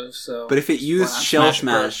rid of, so... But if it used Why not Shell Smash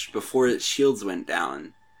Smash before its shields went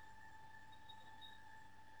down,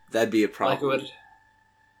 that'd be a problem. Like it would...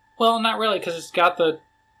 Well, not really, because it's got the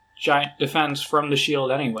giant defense from the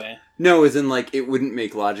shield anyway. No, as in, like, it wouldn't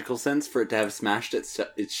make logical sense for it to have smashed its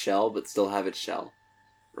shell, but still have its shell.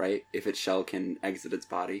 Right? If its shell can exit its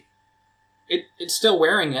body. It's still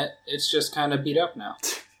wearing it, it's just kind of beat up now.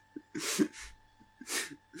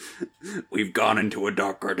 We've gone into a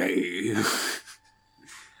darker day.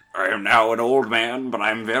 I am now an old man, but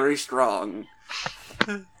I'm very strong.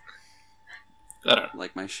 I don't know.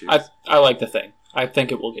 Like my shoes. I like the thing. I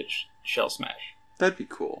think it will get Shell Smash. That'd be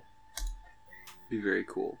cool. Be very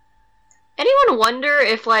cool. Anyone wonder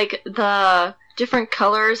if, like, the different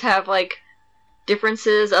colors have, like,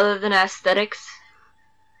 differences other than aesthetics?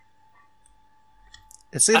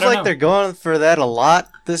 It seems I don't like know. they're going for that a lot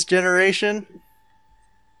this generation.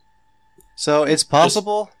 So it's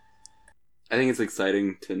possible. I think it's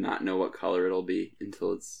exciting to not know what color it'll be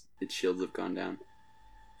until its shields have gone down.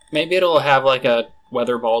 Maybe it'll have like a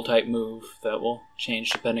weather ball type move that will change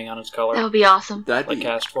depending on its color. That would be awesome. That'd Like be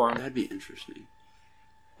cast form. That'd be interesting.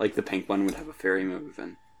 Like the pink one would have a fairy move,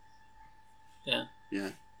 and Yeah. yeah.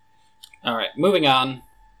 Alright, moving on.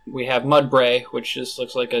 We have Mudbray, which just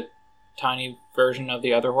looks like a tiny version of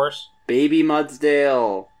the other horse. Baby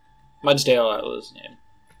Mudsdale. Mudsdale, that was his name.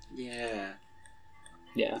 Yeah.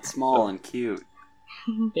 Yeah. It's small and cute.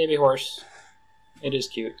 Baby horse. It is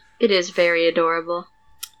cute. It is very adorable.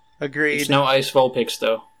 Agreed. There's no ice Vulpix,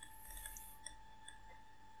 though.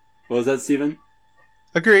 What was that, Steven?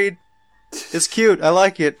 Agreed. It's cute. I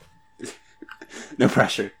like it. No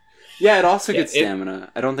pressure. Yeah, it also Yeah, gets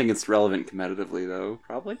stamina. I don't think it's relevant competitively, though.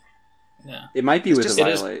 Probably. Yeah. It might be with just- a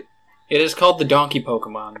Violite. It is called the Donkey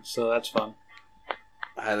Pokemon, so that's fun.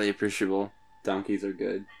 Highly appreciable. Donkeys are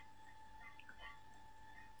good.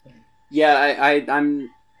 Yeah,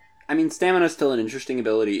 I mean, Stamina's still an interesting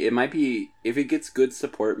ability. It might be, if it gets good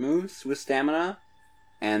support moves with Stamina,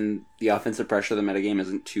 and the offensive pressure of the metagame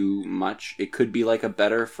isn't too much, it could be like a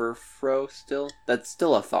better Furfrou still. That's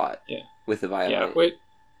still a thought. Yeah. With the Violet. Yeah,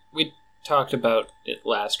 we talked about it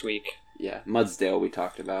last week. Yeah, Mudsdale we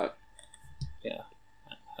talked about. Yeah.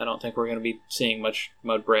 I don't think we're going to be seeing much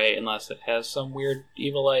Mudbray unless it has some weird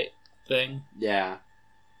Evilite thing. Yeah.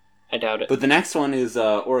 I doubt it. But the next one is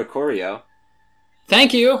Oricorio.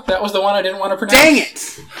 Thank you! That was the one I didn't want to pronounce. Dang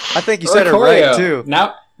it! I think you said it right, too.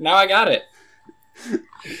 Now I got it.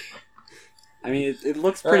 I mean, it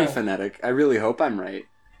looks pretty phonetic. I really hope I'm right.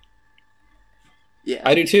 Yeah.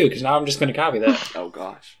 I do too, because now I'm just going to copy that. Oh,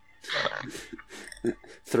 gosh.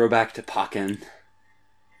 Throwback to Pokken.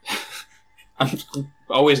 I'm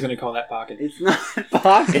always going to call that Pokken. It's not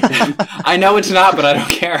Pokken. I know it's not, but I don't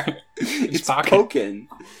care. It's Pokken.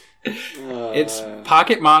 Pokken. It's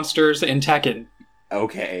Pocket Monsters and Tekken.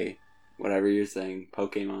 Okay. Whatever you're saying.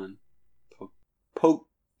 Pokemon.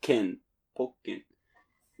 Pokken.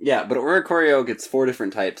 Yeah, but Oricorio gets 4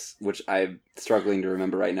 different types, which I'm struggling to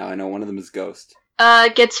remember right now. I know one of them is Ghost.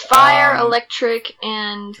 Gets fire, electric,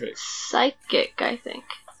 and psychic, I think.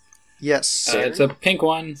 Yes. It's a pink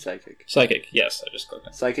one. Psychic. Psychic, yes, I just clicked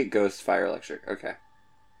on it. Psychic, Ghost, Fire, Electric. Okay.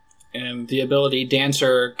 And the ability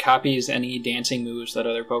Dancer copies any dancing moves that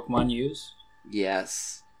other Pokemon use.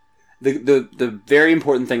 Yes. The very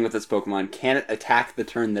important thing with this Pokemon, can it attack the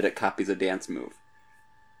turn that it copies a dance move?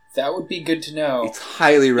 That would be good to know. It's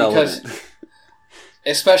highly relevant.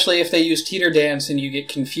 Especially if they use Teeter Dance and you get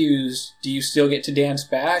confused, do you still get to dance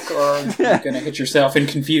back, or are you going to hit yourself in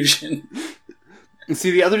confusion?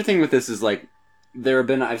 See, the other thing with this is, like,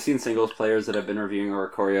 I've seen singles players that have been reviewing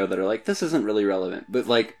Oricorio that are like, this isn't really relevant. But,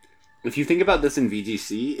 like, if you think about this in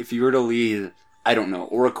VGC, if you were to lead, I don't know,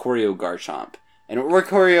 Oricorio Garchomp, and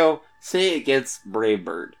Oricorio, say it gets Brave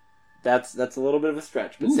Bird. That's a little bit of a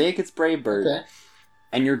stretch, but say it gets Brave Bird, Okay.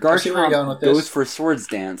 and your I see where you're going Garchomp with this. goes for Swords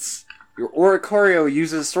Dance. Your Oricorio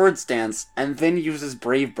uses Swords Dance, and then uses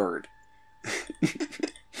Brave Bird.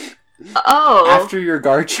 Oh. After your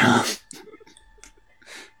Garchomp.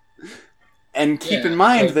 And keep in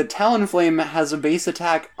mind that Talonflame has a base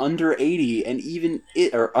attack under 80, and even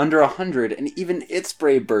or under 100, and even its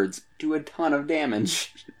Brave Birds do a ton of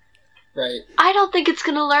damage. Right. I don't think it's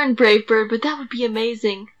gonna learn Brave Bird, but that would be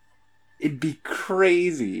amazing. It'd be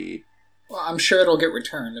crazy. Well, I'm sure it'll get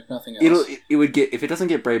returned, if nothing else. It would get, if it doesn't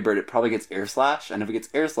get Brave Bird, it probably gets Air Slash, and if it gets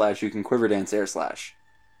Air Slash, you can Quiver Dance Air Slash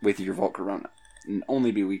with your Volcarona, and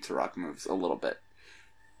only be weak to rock moves a little bit.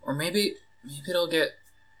 Or maybe it'll get...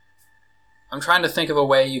 I'm trying to think of a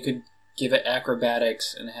way you could give it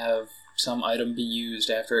acrobatics and have some item be used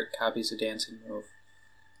after it copies a dancing move.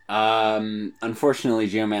 Unfortunately,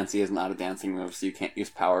 Geomancy is not a dancing move, so you can't use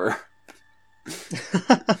power.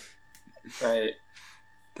 Right.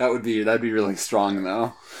 That'd be really strong,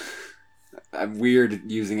 though. I'm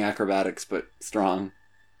weird using acrobatics, but strong.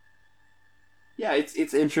 Yeah,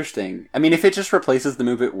 it's interesting. I mean, if it just replaces the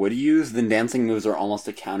move it would use, then dancing moves are almost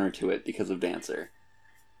a counter to it because of Dancer.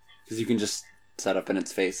 Because you can just set up in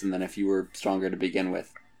its face, and then if you were stronger to begin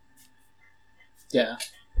with. Yeah.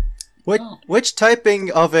 Which typing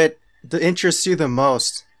of it interests you the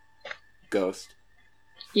most? Ghost,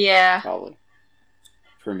 Yeah. probably.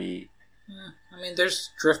 For me. I mean,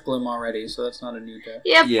 there's Driftbloom already, so that's not a new deck.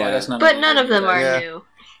 Yep. Yeah. Well, that's not But a none new of them deck. are Yeah. new.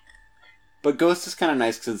 But Ghost is kind of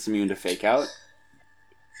nice because it's immune to Fake Out.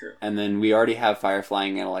 True. And then we already have Fire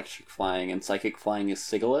Flying and Electric Flying, and Psychic Flying is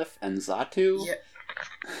Sigilyph and Xatu.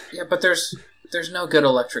 Yeah, but there's no good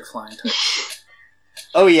electric flying type.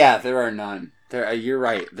 Oh yeah, there are none. You're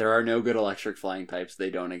right. There are no good electric flying types. They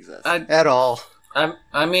don't exist. At all.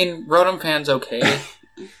 I mean, Rotom Fan's okay,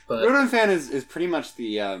 but Rotom Fan is pretty much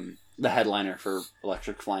the headliner for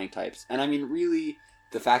electric flying types. And I mean, really,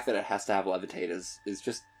 the fact that it has to have Levitate is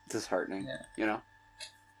just disheartening. Yeah. You know?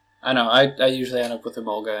 I know. I usually end up with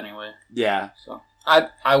Emolga anyway. Yeah. So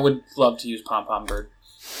I would love to use Pom Pom Bird.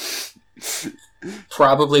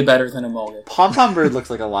 Probably better than Emolga. Pom Pom Bird looks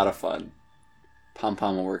like a lot of fun. Pom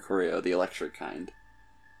Pom Oricorio, the electric kind.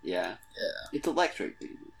 Yeah. Yeah. It's electric,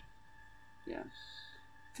 baby. Yeah.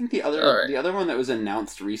 I think the other one that was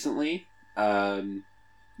announced recently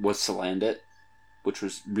was Salandit, which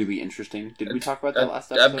was really interesting. Did we talk about that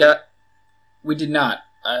last episode? We did not.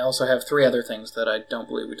 I also have 3 other things that I don't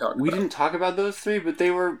believe we talked about. We didn't talk about those 3, but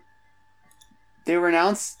they were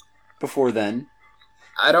announced before then.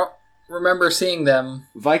 I don't remember seeing them.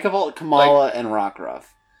 Vikavolt, Kamala, and Rockruff.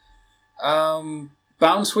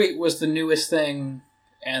 Bound Suite was the newest thing,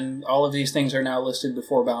 and all of these things are now listed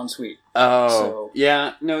before Bound Suite. Oh, so.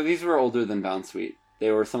 Yeah. No, these were older than Bound Suite.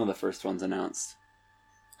 They were some of the first ones announced.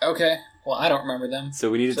 Okay. Well, I don't remember them.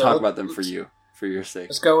 So we need to talk about them for your sake.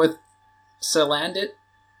 Let's go with Salandit,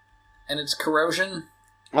 and its Corrosion.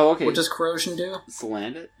 Oh, okay. What does Corrosion do?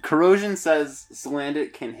 Salandit? Corrosion says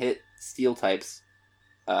Salandit can hit steel types.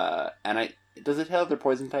 Does it hit other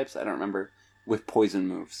poison types? I don't remember. With poison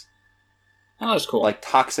moves. Oh, that's cool. Like,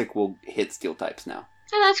 Toxic will hit steel types now.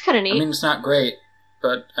 Oh, that's kind of neat. I mean, it's not great,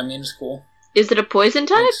 but, I mean, it's cool. Is it a poison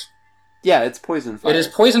type? Yeah, it's poison fire. It is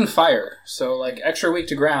poison fire, so, like, extra weak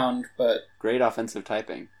to ground, but... Great offensive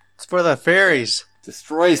typing. It's for the fairies.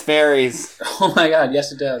 Destroys fairies. Oh my god,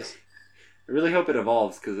 yes it does. I really hope it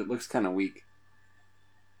evolves, because it looks kind of weak.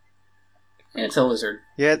 It's a lizard.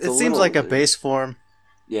 Yeah, it seems like a base form.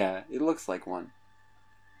 Yeah, it looks like one.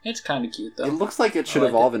 It's kind of cute, though. It looks like it should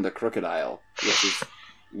evolve into Crocodile, which is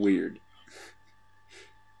weird.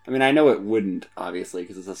 I mean, I know it wouldn't, obviously,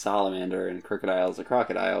 because it's a salamander and Crocodile is a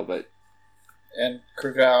crocodile, but... And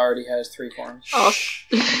Crocodile already has 3 forms. Oh.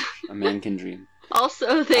 A man can dream.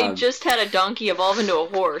 Also, they just had a donkey evolve into a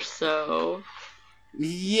horse, so...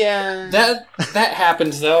 Yeah. That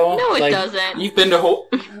happens, though. No, it doesn't. You've been to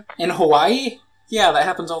in Hawaii? Yeah, that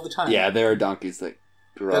happens all the time. Yeah, there are donkeys that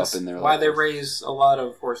grow up in their lives. Why they raise a lot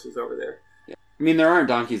of horses over there. Yeah. I mean, there aren't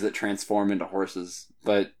donkeys that transform into horses,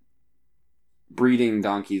 but breeding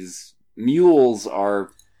donkeys... Mules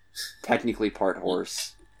are technically part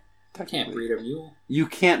horse. You can't breed a mule. You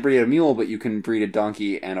can't breed a mule, but you can breed a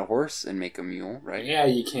donkey and a horse and make a mule, right? Yeah,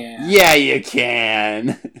 you can. Yeah, you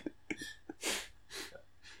can!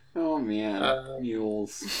 Oh, man.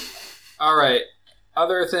 Mules. Alright.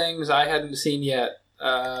 Other things I hadn't seen yet.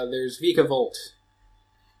 There's Vikavolt.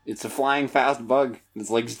 It's a flying fast bug. It's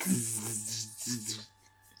like...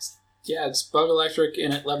 Yeah, it's bug electric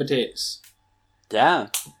and it levitates. Yeah.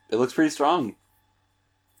 It looks pretty strong.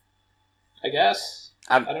 I guess.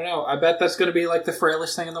 I don't know. I bet that's going to be like the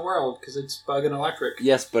frailest thing in the world because it's bug and electric.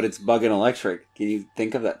 Yes, but it's bug and electric. Can you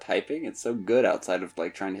think of that typing? It's so good outside of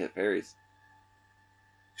like trying to hit fairies.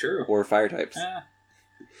 True. Or fire types.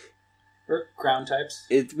 Or ground types.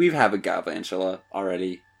 We have a Galvantula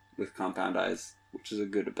already with Compound Eyes, which is a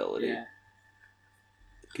good ability. Yeah.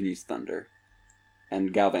 It can use Thunder.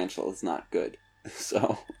 And Galvantula is not good.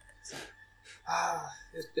 So...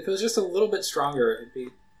 if it was just a little bit stronger, it'd be...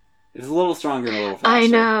 It's a little stronger and a little faster. I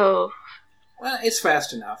know. Well, it's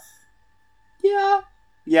fast enough. Yeah.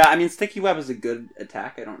 Yeah, I mean, Sticky Web is a good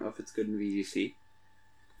attack. I don't know if it's good in VGC.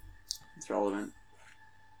 It's relevant.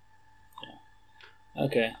 Yeah.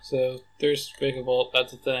 Okay, so there's Vikavolt,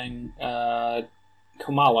 that's a thing.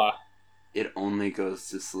 Kamala. It only goes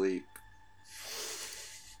to sleep.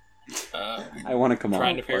 I want a Kamala.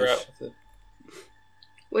 Trying to figure out...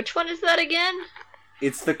 Which one is that again?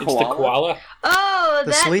 It's the koala. It's the koala. Oh,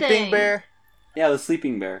 the that sleeping thing. bear? Yeah, the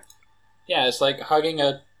sleeping bear. Yeah, it's like hugging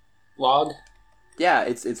a log. Yeah,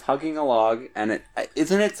 it's hugging a log, and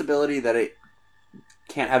isn't its ability that it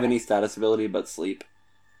can't have any status ability but sleep?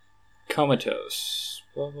 Comatose.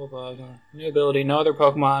 Blah, blah, blah. New ability no other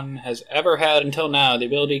Pokemon has ever had until now. The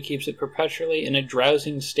ability keeps it perpetually in a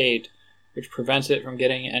drowsing state, which prevents it from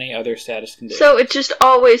getting any other status condition. So it's just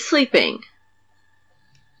always sleeping?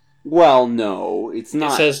 Well, no, it's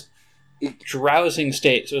not. It says drowsing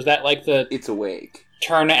state. So is that like the... It's awake.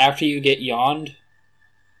 Turn after you get yawned?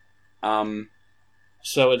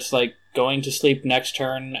 So it's like going to sleep next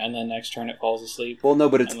turn, and then next turn it falls asleep? Well, no,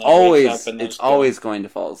 but it's always going to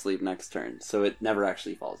fall asleep next turn, so it never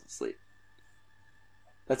actually falls asleep.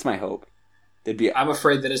 That's my hope. I'm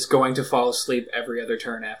afraid that it's going to fall asleep every other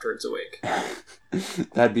turn after it's awake.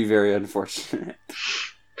 That'd be very unfortunate.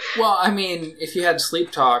 Well, I mean, if you had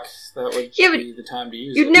sleep talk, that would be the time to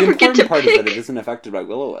use you'd it. never get to The important part pick. is that it isn't affected by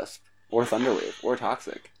Will-O-Wisp, or Thunderwave, or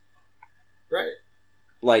Toxic. Right.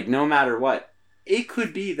 Like, no matter what. It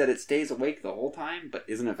could be that it stays awake the whole time, but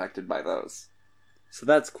isn't affected by those. So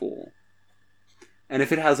that's cool. And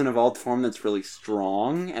if it has an evolved form that's really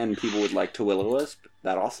strong, and people would like to Will-O-Wisp,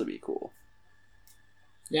 that'd also be cool.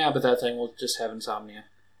 Yeah, but that thing will just have insomnia.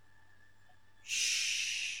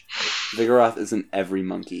 Shh. Vigoroth isn't every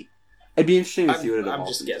monkey. It'd be interesting to see what it evolves I'm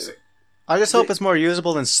just into. guessing. I just hope it's more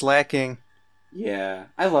usable than slacking. Yeah.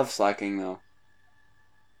 I love slacking, though.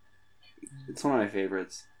 It's one of my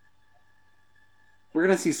favorites. We're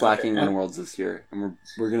gonna see slacking in Worlds this year, and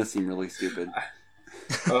we're gonna seem really stupid.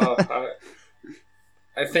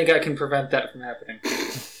 I think I can prevent that from happening.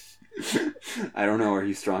 I don't know. Are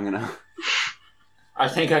you strong enough? I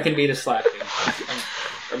think I can beat a slacking.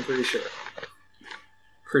 I'm pretty sure.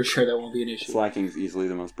 Pretty sure that won't be an issue. Slacking is easily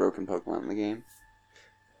the most broken Pokemon in the game.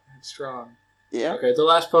 It's strong. Yeah. Okay, the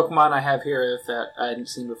last Pokemon I have here that I hadn't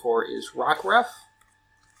seen before is Rockruff.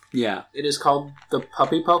 Yeah. It is called the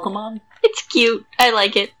puppy Pokemon. It's cute. I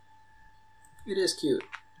like it. It is cute.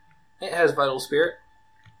 It has Vital Spirit.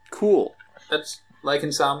 Cool. That's like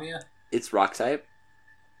Insomnia. It's rock type.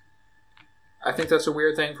 I think that's a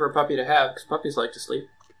weird thing for a puppy to have, because puppies like to sleep.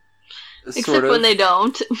 Except when they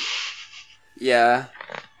don't. Yeah.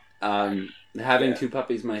 Having two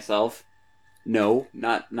puppies myself, no,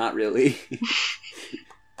 not really.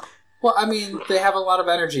 Well, I mean, they have a lot of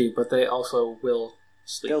energy, but they also will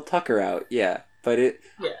sleep. They'll tuck her out, yeah. But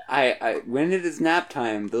I when it is nap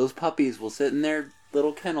time, those puppies will sit in their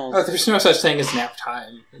little kennels. Oh, there's no such thing as nap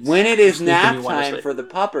time. When it is nap time for the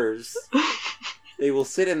puppers, they will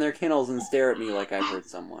sit in their kennels and stare at me like I've heard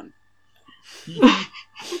someone.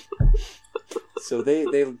 So they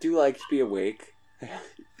do like to be awake. I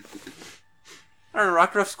don't know,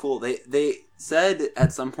 Rockruff's cool. They said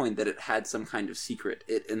at some point that it had some kind of secret.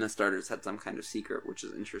 It in the starters had some kind of secret, which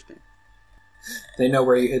is interesting. They know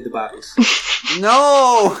where you hid the bodies.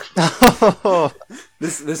 No!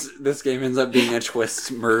 This game ends up being a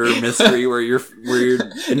twist murder mystery where you're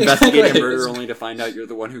investigating a murder only to find out you're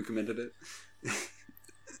the one who committed it.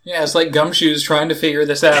 Yeah, it's like Gumshoe's trying to figure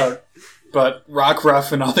this out, but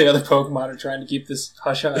Rockruff and all the other Pokemon are trying to keep this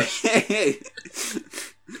hush-hush.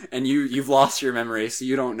 And you've lost your memory, so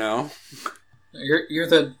you don't know. You're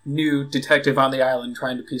the new detective on the island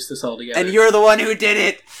trying to piece this all together. And you're the one who did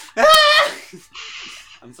it!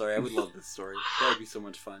 I'm sorry, I would love this story. That would be so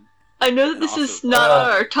much fun. I know that this is not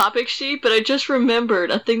on our topic sheet, but I just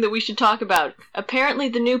remembered a thing that we should talk about. Apparently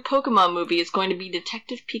the new Pokemon movie is going to be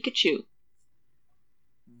Detective Pikachu.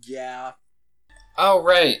 Yeah. Oh,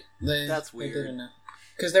 right. That's weird.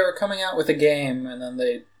 Because they were coming out with a game, and then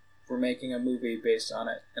they were making a movie based on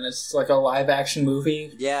it. And it's like a live-action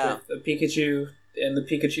movie. Yeah. With a Pikachu, and the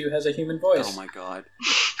Pikachu has a human voice. Oh my god.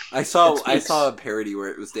 I saw a parody where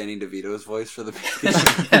it was Danny DeVito's voice for the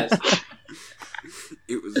Pikachu. Yes.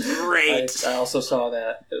 It was great. I also saw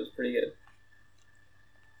that. It was pretty good.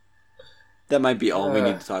 That might be all we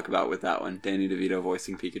need to talk about with that one. Danny DeVito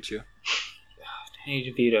voicing Pikachu.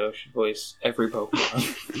 Danny DeVito should voice every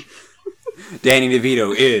Pokemon. Danny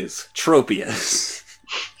DeVito is Tropius.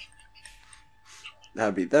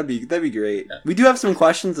 That'd be great. Yeah. We do have some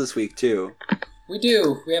questions this week too. We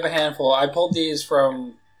do. We have a handful. I pulled these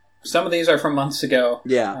from. Some of these are from months ago.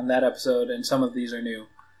 Yeah. On that episode, and some of these are new.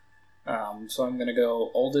 So I'm going to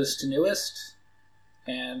go oldest to newest.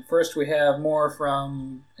 And first we have more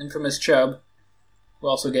from Infamous Chubb, who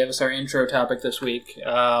also gave us our intro topic this week.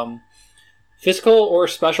 Physical or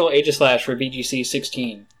special Aegislash for VGC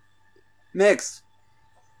 16? Mixed.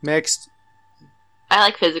 I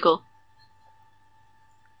like physical.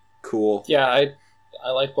 Cool. Yeah,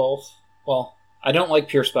 I like both. Well, I don't like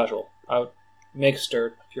pure special. Mixed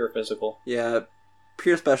or pure physical. Yeah,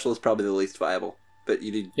 pure special is probably the least viable. But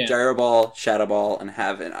you do Gyro Ball, Shadow Ball, and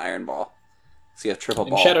have an Iron Ball. So you have triple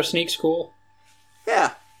ball. Shadow Sneak's cool.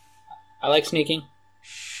 Yeah. I like sneaking.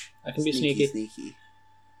 I can be sneaky.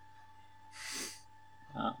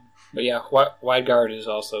 But yeah, Wide Guard is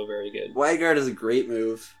also very good. Wide Guard is a great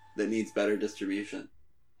move that needs better distribution.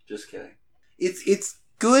 Just kidding. It's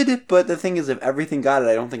good, but the thing is, if everything got it,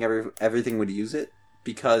 I don't think everything would use it,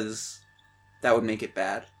 because that would make it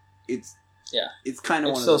bad. It's kind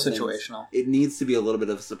of one of those still situational. Things. It needs to be a little bit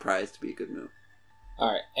of a surprise to be a good move.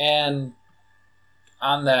 Alright, and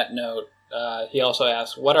on that note, he also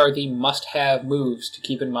asks, what are the must-have moves to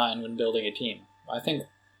keep in mind when building a team? I think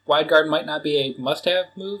Wide Guard might not be a must-have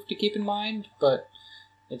move to keep in mind, but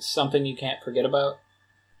it's something you can't forget about.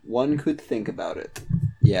 One could think about it.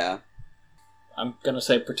 Yeah. I'm going to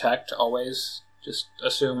say Protect, always. Just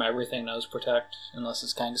assume everything knows Protect, unless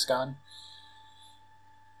it's Kangaskhan.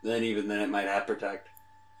 Then it might have Protect.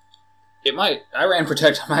 It might. I ran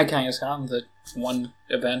Protect on my Kangaskhan, the one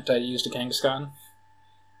event I used a Kangaskhan.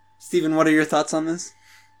 Steven, what are your thoughts on this?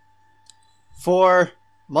 For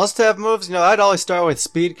must-have moves, I'd always start with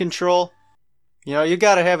speed control. You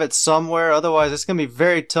gotta have it somewhere, otherwise it's gonna be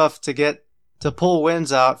very tough to pull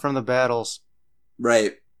wins out from the battles.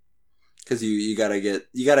 Right. Because you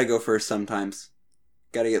gotta go first sometimes.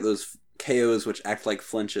 Gotta get those KOs which act like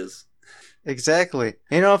flinches. Exactly.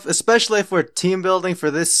 Especially if we're team building for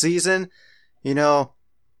this season,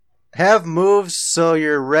 have moves so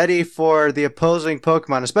you're ready for the opposing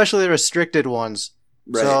Pokemon, especially the restricted ones.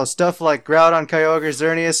 Right. So stuff like Groudon, Kyogre,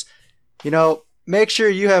 Xerneas, make sure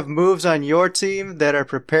you have moves on your team that are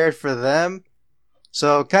prepared for them.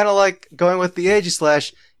 So kind of like going with the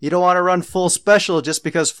Aegislash, you don't want to run full special just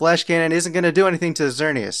because Flash Cannon isn't going to do anything to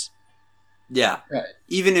Xerneas. Yeah. Right.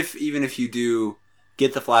 Even if you do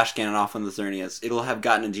get the Flash Cannon off on the Xerneas, it'll have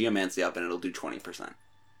gotten a Geomancy up and it'll do 20%.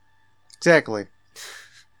 Exactly.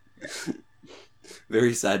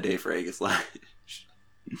 Very sad day for Aegislash.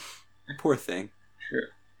 Poor thing. Sure.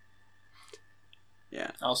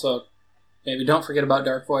 Yeah. Also, maybe don't forget about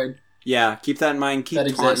Dark Void. Yeah, keep that in mind. Keep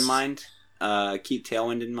That Taunt exists. in mind. Keep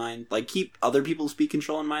Tailwind in mind. Like, keep other people's speed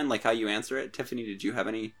control in mind, like how you answer it. Tiffany, did you have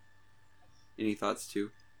any thoughts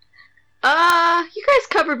too? You guys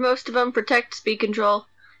covered most of them. Protect, speed control,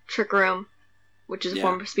 Trick Room, which is a Yeah.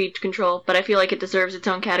 form of speed control, but I feel like it deserves its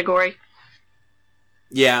own category.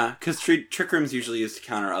 Yeah, because Trick Room's usually used to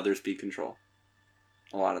counter other speed control.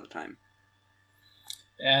 A lot of the time.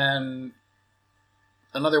 And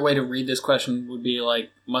another way to read this question would be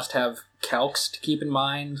like must have calcs to keep in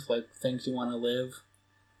mind, like things you want to live.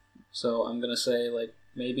 So I'm gonna say like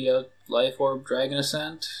maybe a Life Orb, Dragon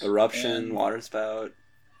Ascent, Eruption, and Water Spout.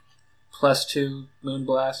 +2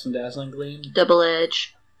 Moonblast and Dazzling Gleam. Double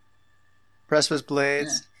Edge. Precipice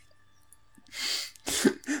Blades.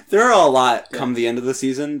 There are a lot come the end of the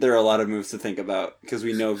season. There are a lot of moves to think about because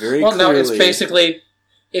we know very Well, clearly. no,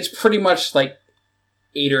 it's pretty much like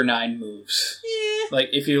 8 or 9 moves. Yeah. Like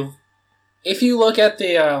if you look at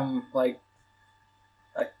the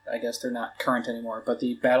I guess they're not current anymore, but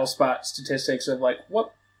the battle spot statistics of like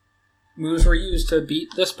what moves were used to beat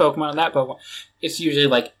this Pokemon and that Pokemon, it's usually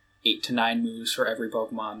like 8 to 9 moves for every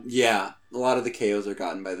Pokemon. Yeah, a lot of the KOs are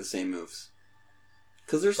gotten by the same moves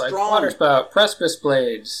because they're It's like strong. Water Spout, Precipice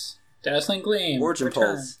Blades, Dazzling Gleam, Origin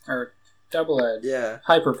Return, Pulse. or Double Edge, Yeah,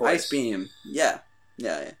 Hyper Voice. Ice Beam. Yeah.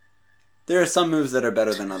 There are some moves that are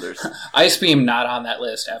better than others. Ice Beam not on that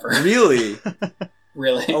list ever. Really?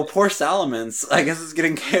 Really? Oh, poor Salamence. I guess it's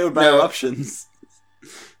getting KO'd by No. eruptions.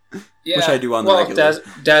 Yeah. Which I do on the regular.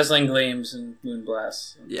 Dazzling Gleams and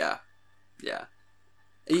Moonblasts. Yeah.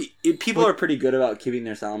 People are pretty good about keeping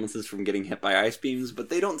their Salamences from getting hit by ice beams, but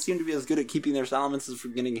they don't seem to be as good at keeping their Salamences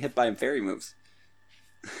from getting hit by fairy moves.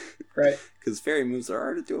 Right. Because fairy moves are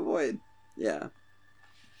harder to avoid. Yeah.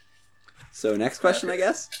 So next question, I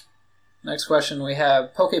guess? Next question, we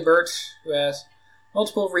have Pokebert, who asks,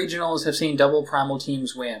 multiple regionals have seen double primal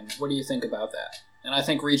teams win. What do you think about that? And I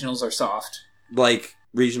think regionals are soft. Like,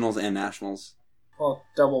 regionals and nationals. Well,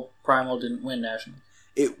 double primal didn't win national.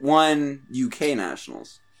 It won UK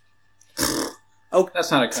nationals. Oh,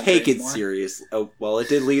 That's not a country take it anymore. serious. Oh, well, it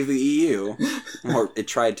did leave the EU. Or it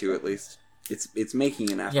tried to, at least. It's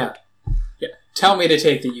making an effort. Yeah. Tell me to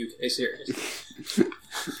take the UK serious.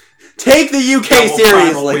 Take the UK Double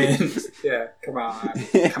primal seriously! wins. Yeah, come on.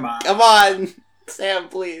 Come on. Come on! Sam,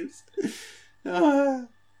 please.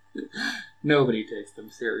 Nobody takes them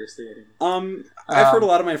seriously anymore. I've heard a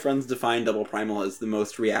lot of my friends define Double Primal as the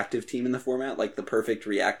most reactive team in the format, like the perfect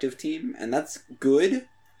reactive team, and that's good,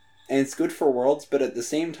 and it's good for Worlds, but at the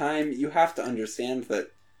same time, you have to understand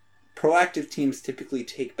that proactive teams typically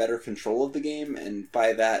take better control of the game, and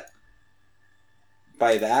by that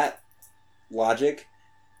logic,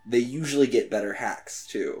 they usually get better hacks,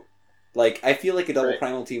 too. Like, I feel like a Double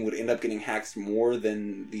Primal team would end up getting hacks more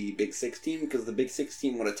than the Big Six team, because the Big Six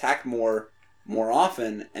team would attack more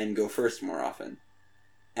often and go first more often.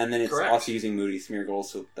 And then it's also using Moody Smear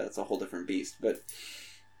Goals, so that's a whole different beast. But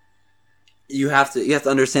you have to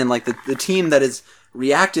understand, like, the team that is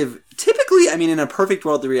reactive, typically, I mean, in a perfect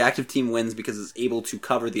world, the reactive team wins because it's able to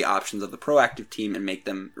cover the options of the proactive team and make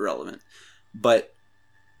them irrelevant. But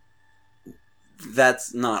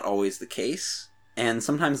that's not always the case. And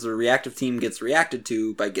sometimes the reactive team gets reacted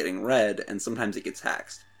to by getting red, and sometimes it gets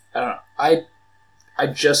hacked. I don't know. I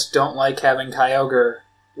just don't like having Kyogre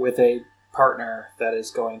with a partner that is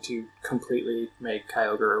going to completely make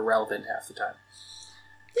Kyogre irrelevant half the time.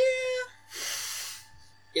 Yeah.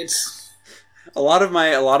 It's a lot of my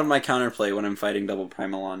counterplay when I'm fighting Double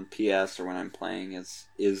Primal on PS or when I'm playing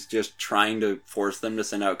is just trying to force them to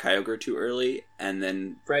send out Kyogre too early and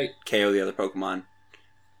then KO the other Pokemon.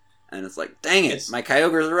 And it's like, dang it, my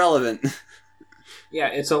Kyogre is irrelevant. Yeah,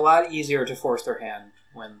 it's a lot easier to force their hand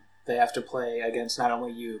when they have to play against not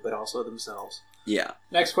only you, but also themselves. Yeah.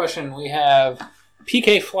 Next question, we have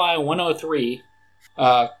PK Fly 103.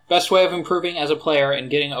 Best way of improving as a player and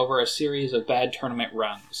getting over a series of bad tournament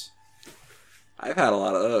runs. I've had a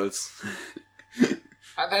lot of those.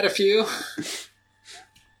 I've had a few.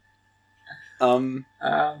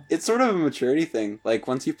 It's sort of a maturity thing. Like,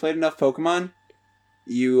 once you've played enough Pokemon,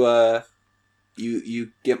 you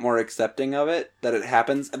get more accepting of it, that it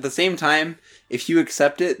happens. At the same time, if you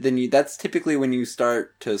accept it, then that's typically when you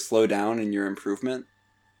start to slow down in your improvement.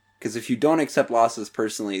 Because if you don't accept losses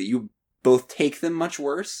personally, you both take them much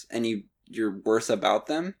worse, and you're worse about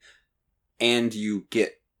them, and you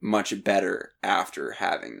get much better after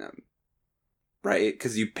having them. Right?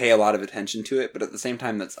 Because you pay a lot of attention to it, but at the same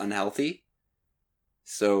time, that's unhealthy.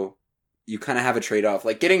 So you kind of have a trade-off.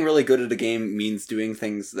 Like, getting really good at a game means doing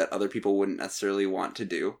things that other people wouldn't necessarily want to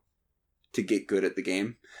do to get good at the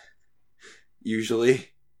game. Usually.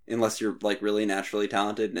 Unless you're, like, really naturally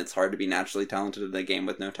talented, and it's hard to be naturally talented in a game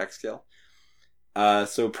with no tech skill.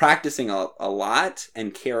 So practicing a lot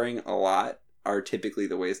and caring a lot are typically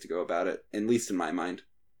the ways to go about it, at least in my mind.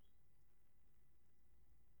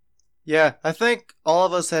 Yeah, I think all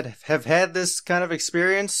of us have had this kind of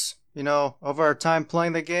experience, over our time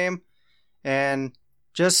playing the game. And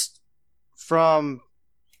just I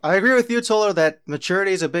agree with you, Toller, that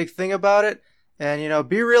maturity is a big thing about it. And,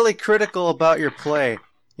 be really critical about your play.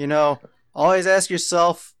 Always ask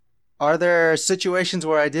yourself, are there situations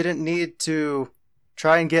where I didn't need to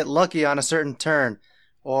try and get lucky on a certain turn?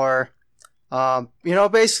 Or,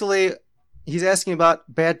 basically, he's asking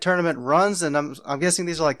about bad tournament runs, and I'm guessing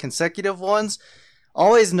these are like consecutive ones.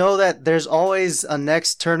 Always know that there's always a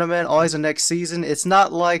next tournament, always a next season. It's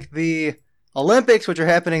not like the Olympics, which are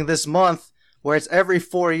happening this month, where it's every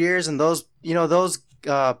 4 years, and those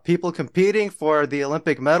people competing for the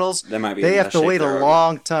Olympic medals, they have to wait a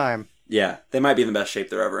long time. Yeah, they might be in the best shape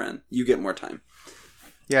they're ever in. You get more time.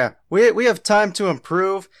 Yeah, we have time to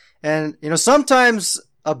improve, and sometimes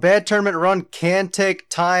a bad tournament run can take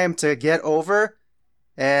time to get over,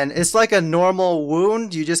 and it's like a normal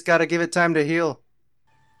wound. You just got to give it time to heal.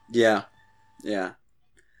 Yeah.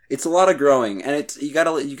 It's a lot of growing, and you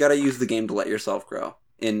gotta use the game to let yourself grow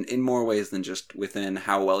in more ways than just within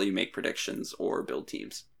how well you make predictions or build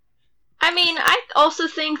teams. I mean, I also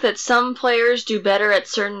think that some players do better at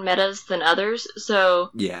certain metas than others. So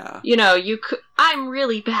yeah, I'm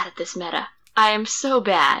really bad at this meta. I am so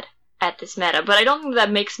bad at this meta, but I don't think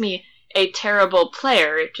that makes me a terrible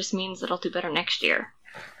player. It just means that I'll do better next year.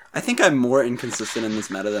 I think I'm more inconsistent in this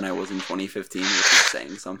meta than I was in 2015, which is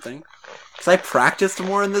saying something. Because I practiced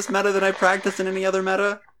more in this meta than I practiced in any other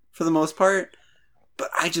meta, for the most part. But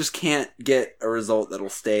I just can't get a result that'll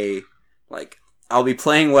stay, like, I'll be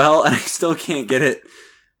playing well, and I still can't get it.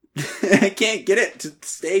 I can't get it to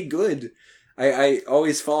stay good. I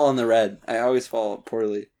always fall in the red. I always fall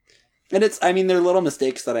poorly. And they're little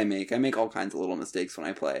mistakes that I make. I make all kinds of little mistakes when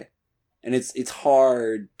I play. And it's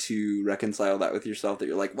hard to reconcile that with yourself, that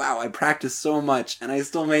you're like, wow, I practiced so much and I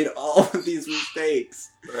still made all of these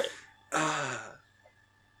mistakes. Right.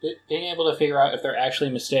 Being able to figure out if they're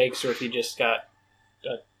actually mistakes or if you just got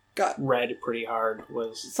read pretty hard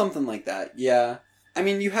was... Something like that, yeah. I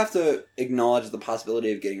mean, you have to acknowledge the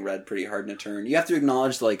possibility of getting read pretty hard in a turn. You have to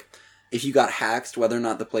acknowledge, like, if you got haxed, whether or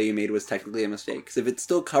not the play you made was technically a mistake. Because if it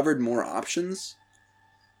still covered more options,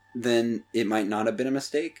 then it might not have been a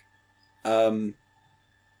mistake. Like,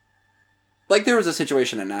 there was a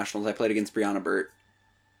situation at Nationals, I played against Brianna Burt,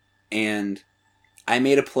 and I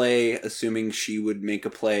made a play assuming she would make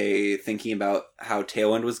a play thinking about how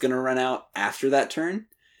Tailwind was going to run out after that turn,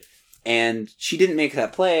 and she didn't make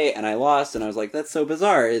that play, and I lost, and I was like, that's so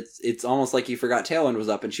bizarre, it's almost like you forgot Tailwind was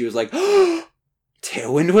up, and she was like, oh,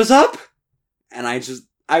 Tailwind was up? And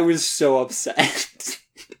I was so upset.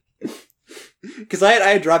 Because I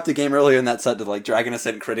had dropped a game earlier in that set to, like, Dragon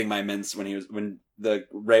Ascent critting my mints when the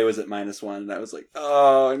Ray was at -1, and I was like,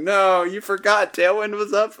 oh no, you forgot Tailwind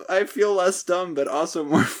was up? I feel less dumb, but also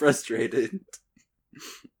more frustrated.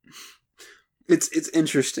 It's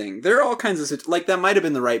interesting. There are all kinds of, like, that might have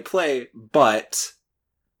been the right play, but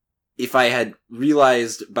if I had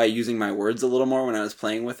realized by using my words a little more when I was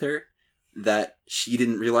playing with her that she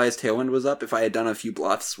didn't realize Tailwind was up, if I had done a few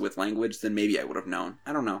bluffs with language, then maybe I would have known.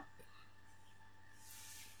 I don't know.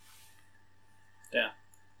 Yeah.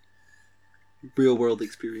 Real world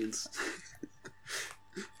experience.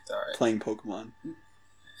 All right. Playing Pokemon.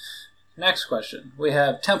 Next question. We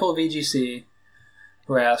have Temple VGC,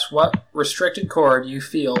 who asks, what restricted core do you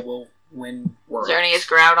feel will win Worlds? Xerneas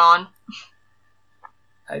Groudon.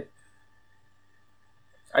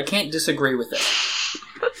 I can't disagree with that.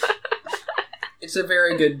 It's a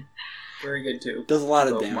very good too. Does a lot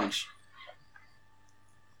of damage.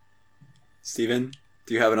 Steven,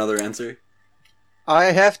 do you have another answer? I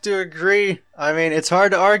have to agree. I mean, it's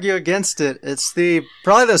hard to argue against it. It's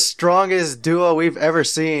probably the strongest duo we've ever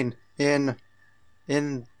seen in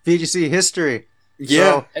VGC history.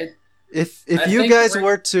 Yeah. So, If I you think guys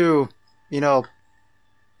were to,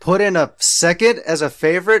 put in a second as a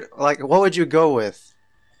favorite, like what would you go with?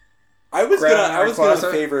 I was Groudon gonna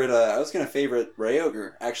Rayquaza? favorite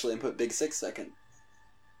Kyogre actually and put Big Six second.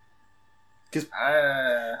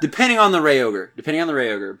 Uh, Depending on the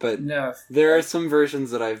Kyogre, but no. there are some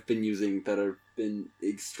versions that I've been using that have been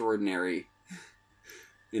extraordinary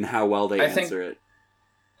in how well they answer it.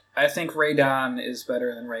 I think Raydon is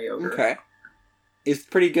better than Kyogre. Okay. It's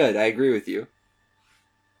pretty good, I agree with you.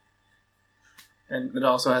 And it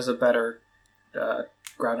also has a better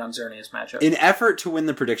Groudon Xerneas matchup. In effort to win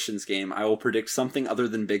the predictions game, I will predict something other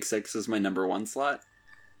than Big Six as my number 1 slot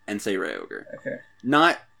and say Kyogre. Okay.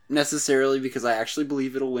 Not necessarily because I actually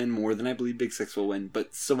believe it'll win more than I believe Big Six will win, but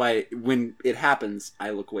when it happens, I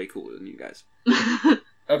look way cooler than you guys.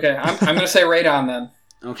 Okay, I'm going to say Raydon then.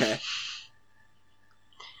 Okay.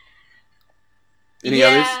 Any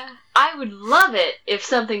others? I would love it if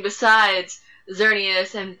something besides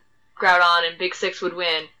Xerneas and Groudon and Big Six would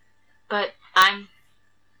win, but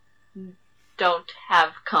don't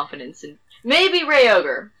have confidence in... Maybe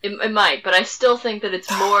Kyogre. It might, but I still think that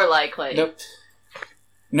it's more likely. Nope.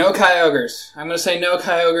 No Kyogres. I'm going to say no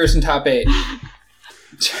Kyogres in top 8.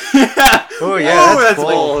 Oh yeah, that's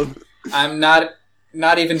bold. I'm not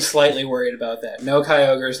even slightly worried about that. No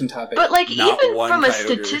Kyogres in top 8. But like, Not even one from a Kyogre.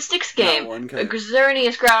 statistics game, Not one Kyogre.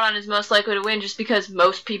 Xerneas Groudon is most likely to win just because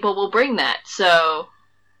most people will bring that. So,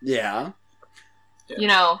 Yeah.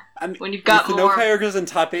 when you've got with the more... no Kyogres in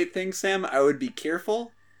top 8 thing, Sam, I would be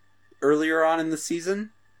careful. Earlier on in the season,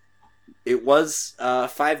 it was 5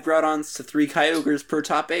 Groudons to 3 Kyogres per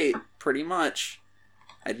top 8, pretty much.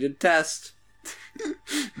 I did a test.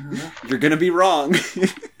 You're gonna be wrong.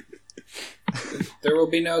 There will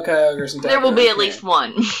be no Kyogres in top 8. There will be at least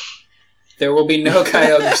one. There will be no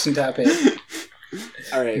Kyogres in top 8.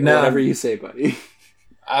 Alright, None. whatever you say, buddy.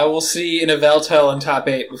 I will see an Yveltal in top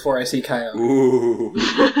 8 before I see Kyogre. Ooh.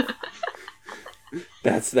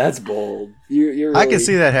 That's bold. You're really... I can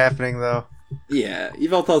see that happening though. Yeah,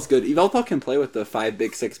 Yveltal's good. Yveltal can play with the 5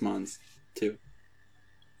 Big Six mons, too.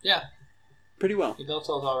 Yeah, Pretty well. Yveltal's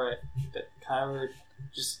alright. But Kyogre,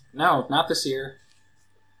 no, not this year.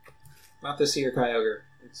 Not this year, Kyogre.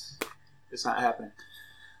 It's not happening.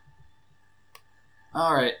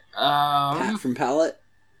 Alright, Pat from Palette.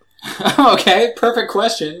 okay, perfect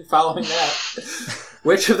question. Following that,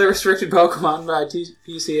 which of the restricted Pokemon by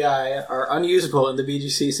PCI are unusable in the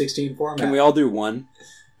BGC 16 format? Can we all do one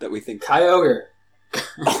that we think... Kyogre.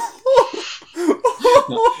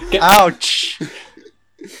 Ouch!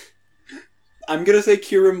 I'm gonna say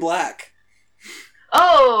Kyurem Black.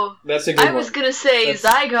 Oh! That's a good I one. was gonna say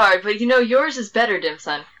Zygarde, but yours is better,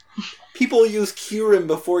 Dimson. People use Kyurem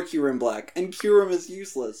before Kyurem Black, and Kyurem is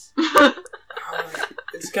useless.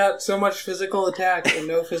 It's got so much physical attack and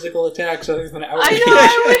no physical attacks other than outrage. I know,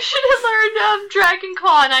 I wish it had learned Dragon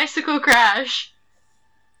Claw and Icicle Crash.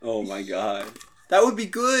 Oh my god. That would be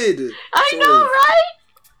good! I Sort know, of. right?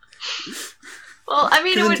 Well, I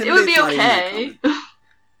mean, it would be Intimidate's not even okay. that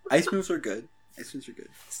Ice moves are good.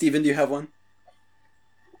 Steven, do you have one?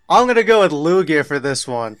 I'm gonna go with Lugia for this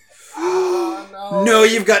one. Oh, no. No,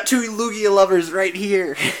 you've got 2 Lugia lovers right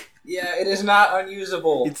here. Yeah, it is not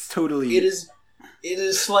unusable. It's totally... It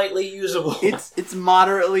is slightly usable. It's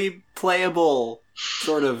moderately playable,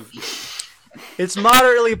 sort of. It's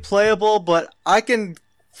moderately playable, but I can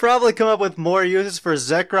probably come up with more uses for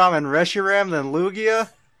Zekrom and Reshiram than Lugia.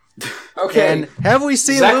 Okay. And have we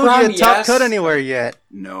seen Zekrom, Lugia top yes. cut anywhere yet?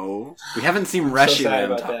 No. We haven't seen I'm so sad Reshiram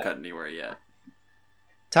about top that. cut anywhere yet.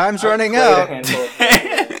 Time's I've running played a out. handful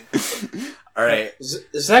of Alright.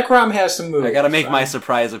 Zekrom has some moves. I gotta make my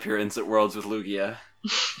surprise appearance at Worlds with Lugia.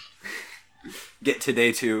 Get to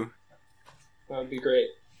day 2. That would be great.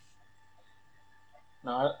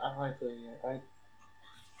 No, I like Lugia. I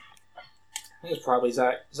think it's probably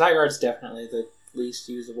Zygarde's definitely the least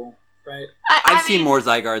usable, right? I've seen more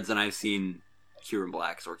Zygardes than I've seen Kyurem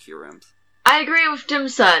Blacks or Kyurems. I agree with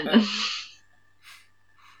Dimson.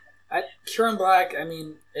 Kyurem Black, I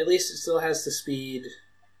mean, at least it still has the speed,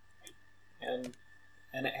 and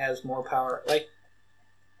it has more power. Like,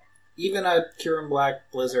 even a Kyurem Black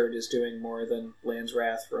Blizzard is doing more than Land's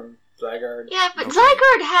Wrath from Zygarde. Yeah, but Okay.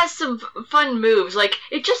 Zygarde has some fun moves. Like,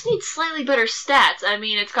 it just needs slightly better stats. I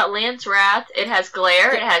mean, it's got Lance Wrath, it has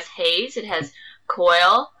Glare, it has Haze, it has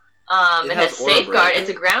Coil, it has Aura Safeguard. Break. It's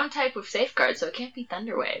a ground type of Safeguard, so it can't be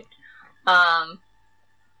Thunder Wave.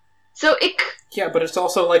 So it... Yeah, but it's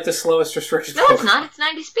also like the slowest restricted No, it's Pokemon. not. It's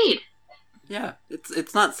 90 speed. Yeah,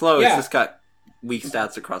 it's not slow, Yeah. it's just got weak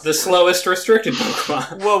stats across The board. slowest restricted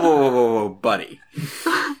Pokemon. Whoa, buddy.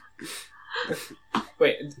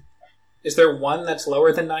 Wait, Is there one that's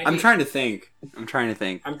lower than 90? I'm trying to think.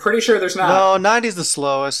 I'm pretty sure there's not. No, 90's the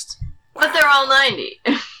slowest. But they're all 90.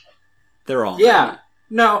 They're all. Yeah.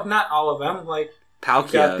 No, not all of them. Like, you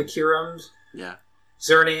got the Palkia. Curums, Yeah.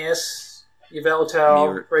 Xerneas,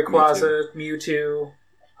 Yveltal, Rayquaza, Mewtwo,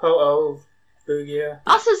 Ho-Oh, Lugia.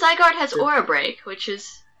 Also, Zygarde has Aura Break, which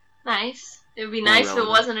is nice. It would be nice if it Irrelevant.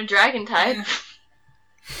 wasn't a dragon type.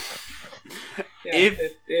 Yeah,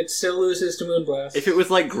 it still loses to Moonblast. If it was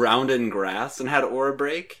like ground and grass and had Aura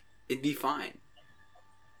Break, it'd be fine.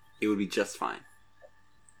 It would be just fine.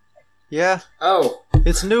 Yeah, Oh,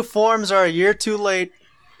 its new forms are a year too late.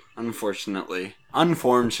 Unfortunately.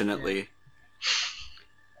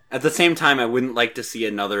 At the same time, I wouldn't like to see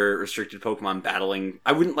another restricted Pokemon battling.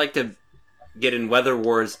 I wouldn't like to get in Weather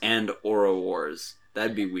Wars and Aura Wars.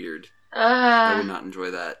 That'd be weird. I would not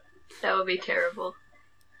enjoy that. That would be terrible.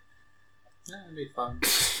 that'd be fun.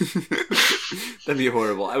 That'd be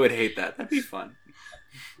horrible. I would hate that. That'd be fun.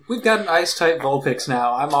 We've got an Ice-type Vulpix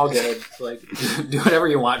now. I'm all good. Like, do whatever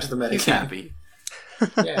you want to the He's Medicaid. happy.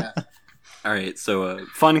 Yeah. Alright, so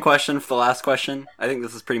fun question for the last question. I think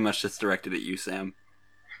this is pretty much just directed at you, Sam.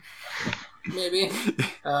 Maybe.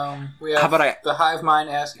 We have How about the Hive Mind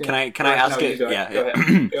asking... Can I ask no, it? you go Yeah. ahead. Go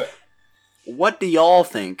ahead. Go ahead. What do y'all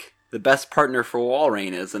think the best partner for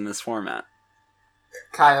Walrein is in this format?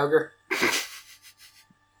 Kyogre.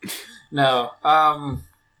 No.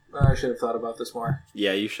 I should have thought about this more.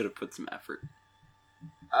 Yeah, you should have put some effort.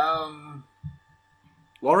 There's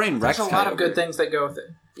Walrein wrecks a lot of Kyogre. good things that go with it.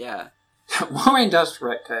 Yeah. Walrein does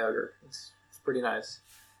wreck Kyogre. It's pretty nice.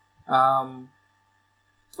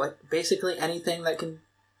 Like, basically anything that can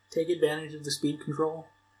take advantage of the speed control.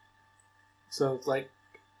 So, like,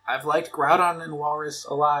 I've liked Groudon and Walrus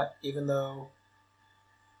a lot, even though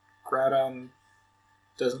Groudon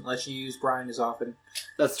doesn't let you use Brine as often.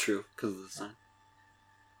 That's true, because of the sun.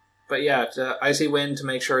 But yeah, Icy Wind to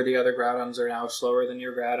make sure the other Groudons are now slower than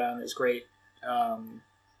your Groudon is great.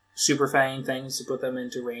 Super Fang things to put them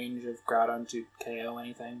into range of Groudon to KO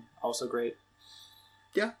anything, also great.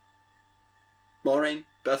 Yeah. Walrein,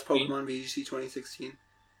 best Pokemon VGC 2016.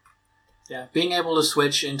 Yeah, being able to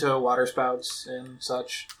switch into water spouts and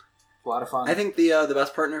such, a lot of fun. I think the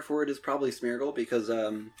best partner for it is probably Smeargle, because,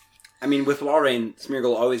 with Walrein,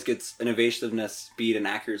 Smeargle always gets an evasiveness, speed, and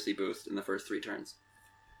accuracy boost in the first 3 turns.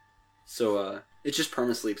 So, it just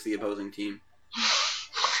perma-sleeps the opposing team.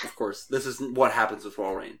 Of course, this is what happens with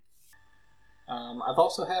Walrein. I've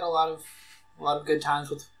also had a lot of good times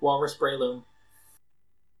with Walrus Breloom.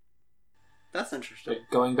 That's interesting. Like,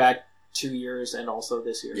 going back 2 years and also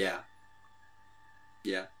this year.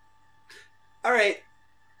 Yeah. Alright.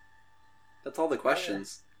 That's all the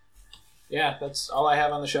questions. Yeah, that's all I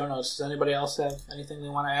have on the show notes. Does anybody else have anything they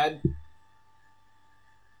want to add?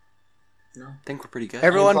 No? I think we're pretty good.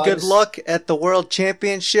 Everyone, Any good plugs? luck at the World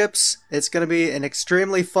Championships. It's going to be an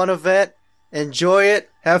extremely fun event. Enjoy it.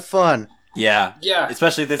 Have fun. Yeah. Yeah.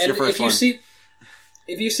 Especially if this is your first if one.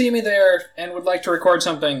 If you see me there and would like to record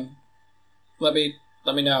something, let me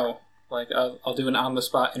know. Like, I'll do an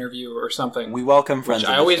on-the-spot interview or something. We welcome friends. Which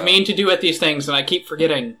of I the always show. mean to do at these things, and I keep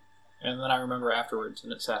forgetting. And then I remember afterwards,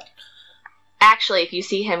 and it's sad. Actually, if you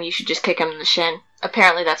see him, you should just kick him in the shin.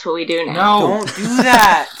 Apparently that's what we do now. No! Don't do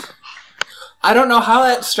that! I don't know how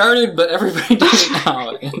that started, but everybody does it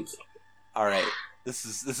now. Alright. This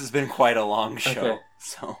has been quite a long show. Okay.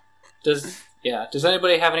 So Does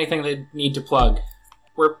anybody have anything they need to plug?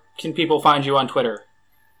 Where can people find you on Twitter?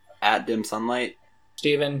 at Dim Sunlight.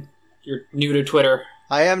 Steven, you're new to Twitter.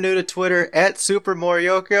 I am new to Twitter at Super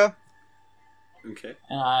Morioka. Okay.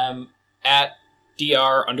 And I'm at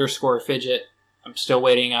Dr_Fidget. I'm still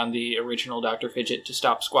waiting on the original Dr. Fidget to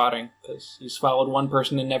stop squatting, because he's followed one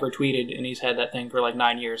person and never tweeted, and he's had that thing for like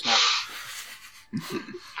 9 years now.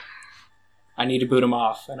 I need to boot him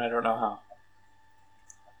off, and I don't know how.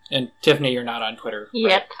 And Tiffany, you're not on Twitter. Yep,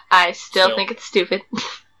 right? I still think it's stupid.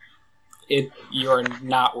 You're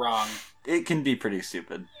not wrong. It can be pretty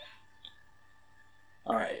stupid.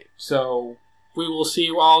 Alright, so we will see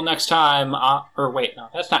you all next time. Or wait, no,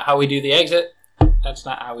 that's not how we do the exit. That's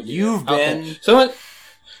not how we do You've it. been... Okay.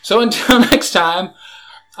 So until next time,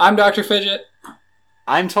 I'm Dr. Fidget.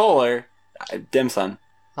 I'm Toller. Dim Sun.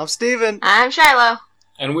 I'm Steven. I'm Shiloh.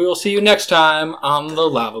 And we will see you next time on the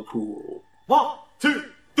lava pool. 1, 2,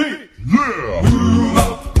 3.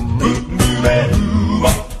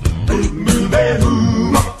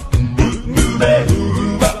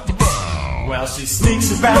 Well, she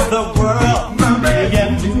sneaks about the world,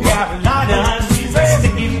 yeah, to Carolina. She's a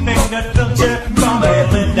sticky finger filter,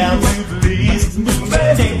 bumbling down to Belize.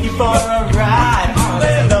 Take you for a ride on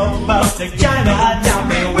the low bus to China. Tell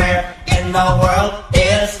me where in the world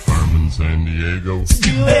is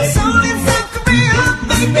Chile, Seoul in South Korea,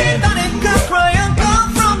 baby, Donica, Korea, come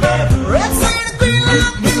from there. Red State of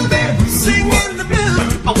Greenland, you be singing the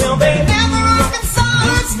blues. I will be never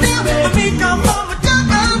Arkansas, still let me come from a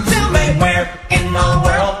jungle. Tell me where in the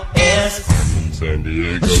world is San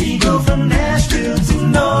Diego. she go from Nashville to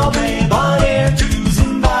Norway, Bonaire to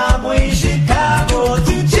Zimbabwe, Chicago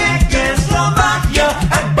to Czechoslovakia,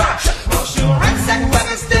 and back. Well, she'll ransack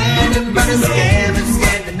Pakistan and burn a scam in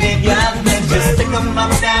Scandinavia, then just stick 'em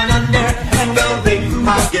up down under and go big,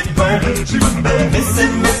 I'll get burned. This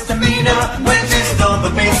is misdemeanor when she stole the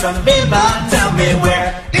bass from Viva. Tell me where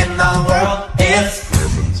in the world is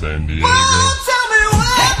San Diego. oh, tell me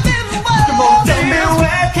where in the world. Come on, tell me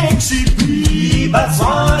where can she be?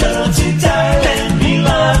 Botswana to Thailand,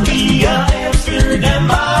 Milan, via Amsterdam,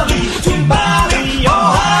 Mali to Bali,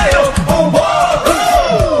 Ohio. Oh, whoa,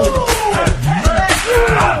 oh,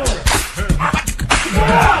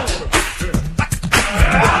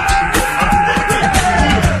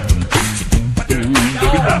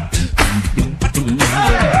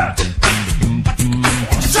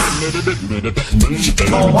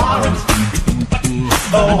 Warren,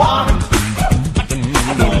 oh, Warren,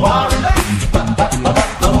 oh, Warren.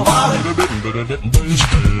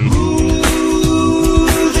 Ooh,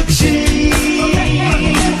 the cheese.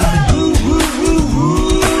 Ooh,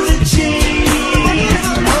 the cheese.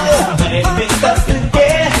 But it fits us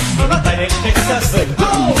again. But it fits us again.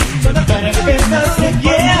 But it fits us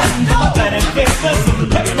again. But it fits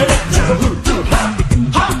us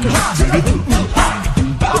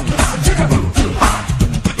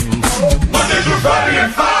Monday through Friday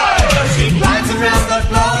at 5. She flies around the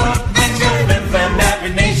globe and she'll from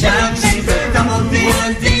every nation. She's a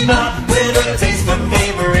double-dealing diva with a taste of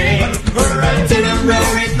flavoring. Her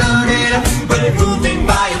itinerary's loaded with moving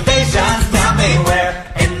violations. Tell me where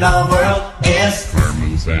in the world is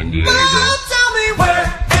Carmen San Diego. oh, tell me where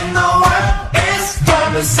in the world is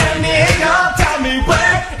Carmen San Diego. Tell me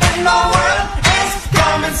where in the world is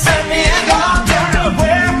Carmen San Diego. Tell me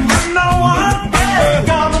where in the world is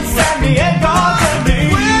Carmen San Diego. Tell me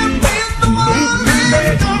where in the world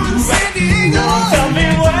is Carmen San Diego. Tell me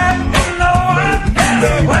where in the world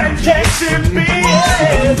is where can she be?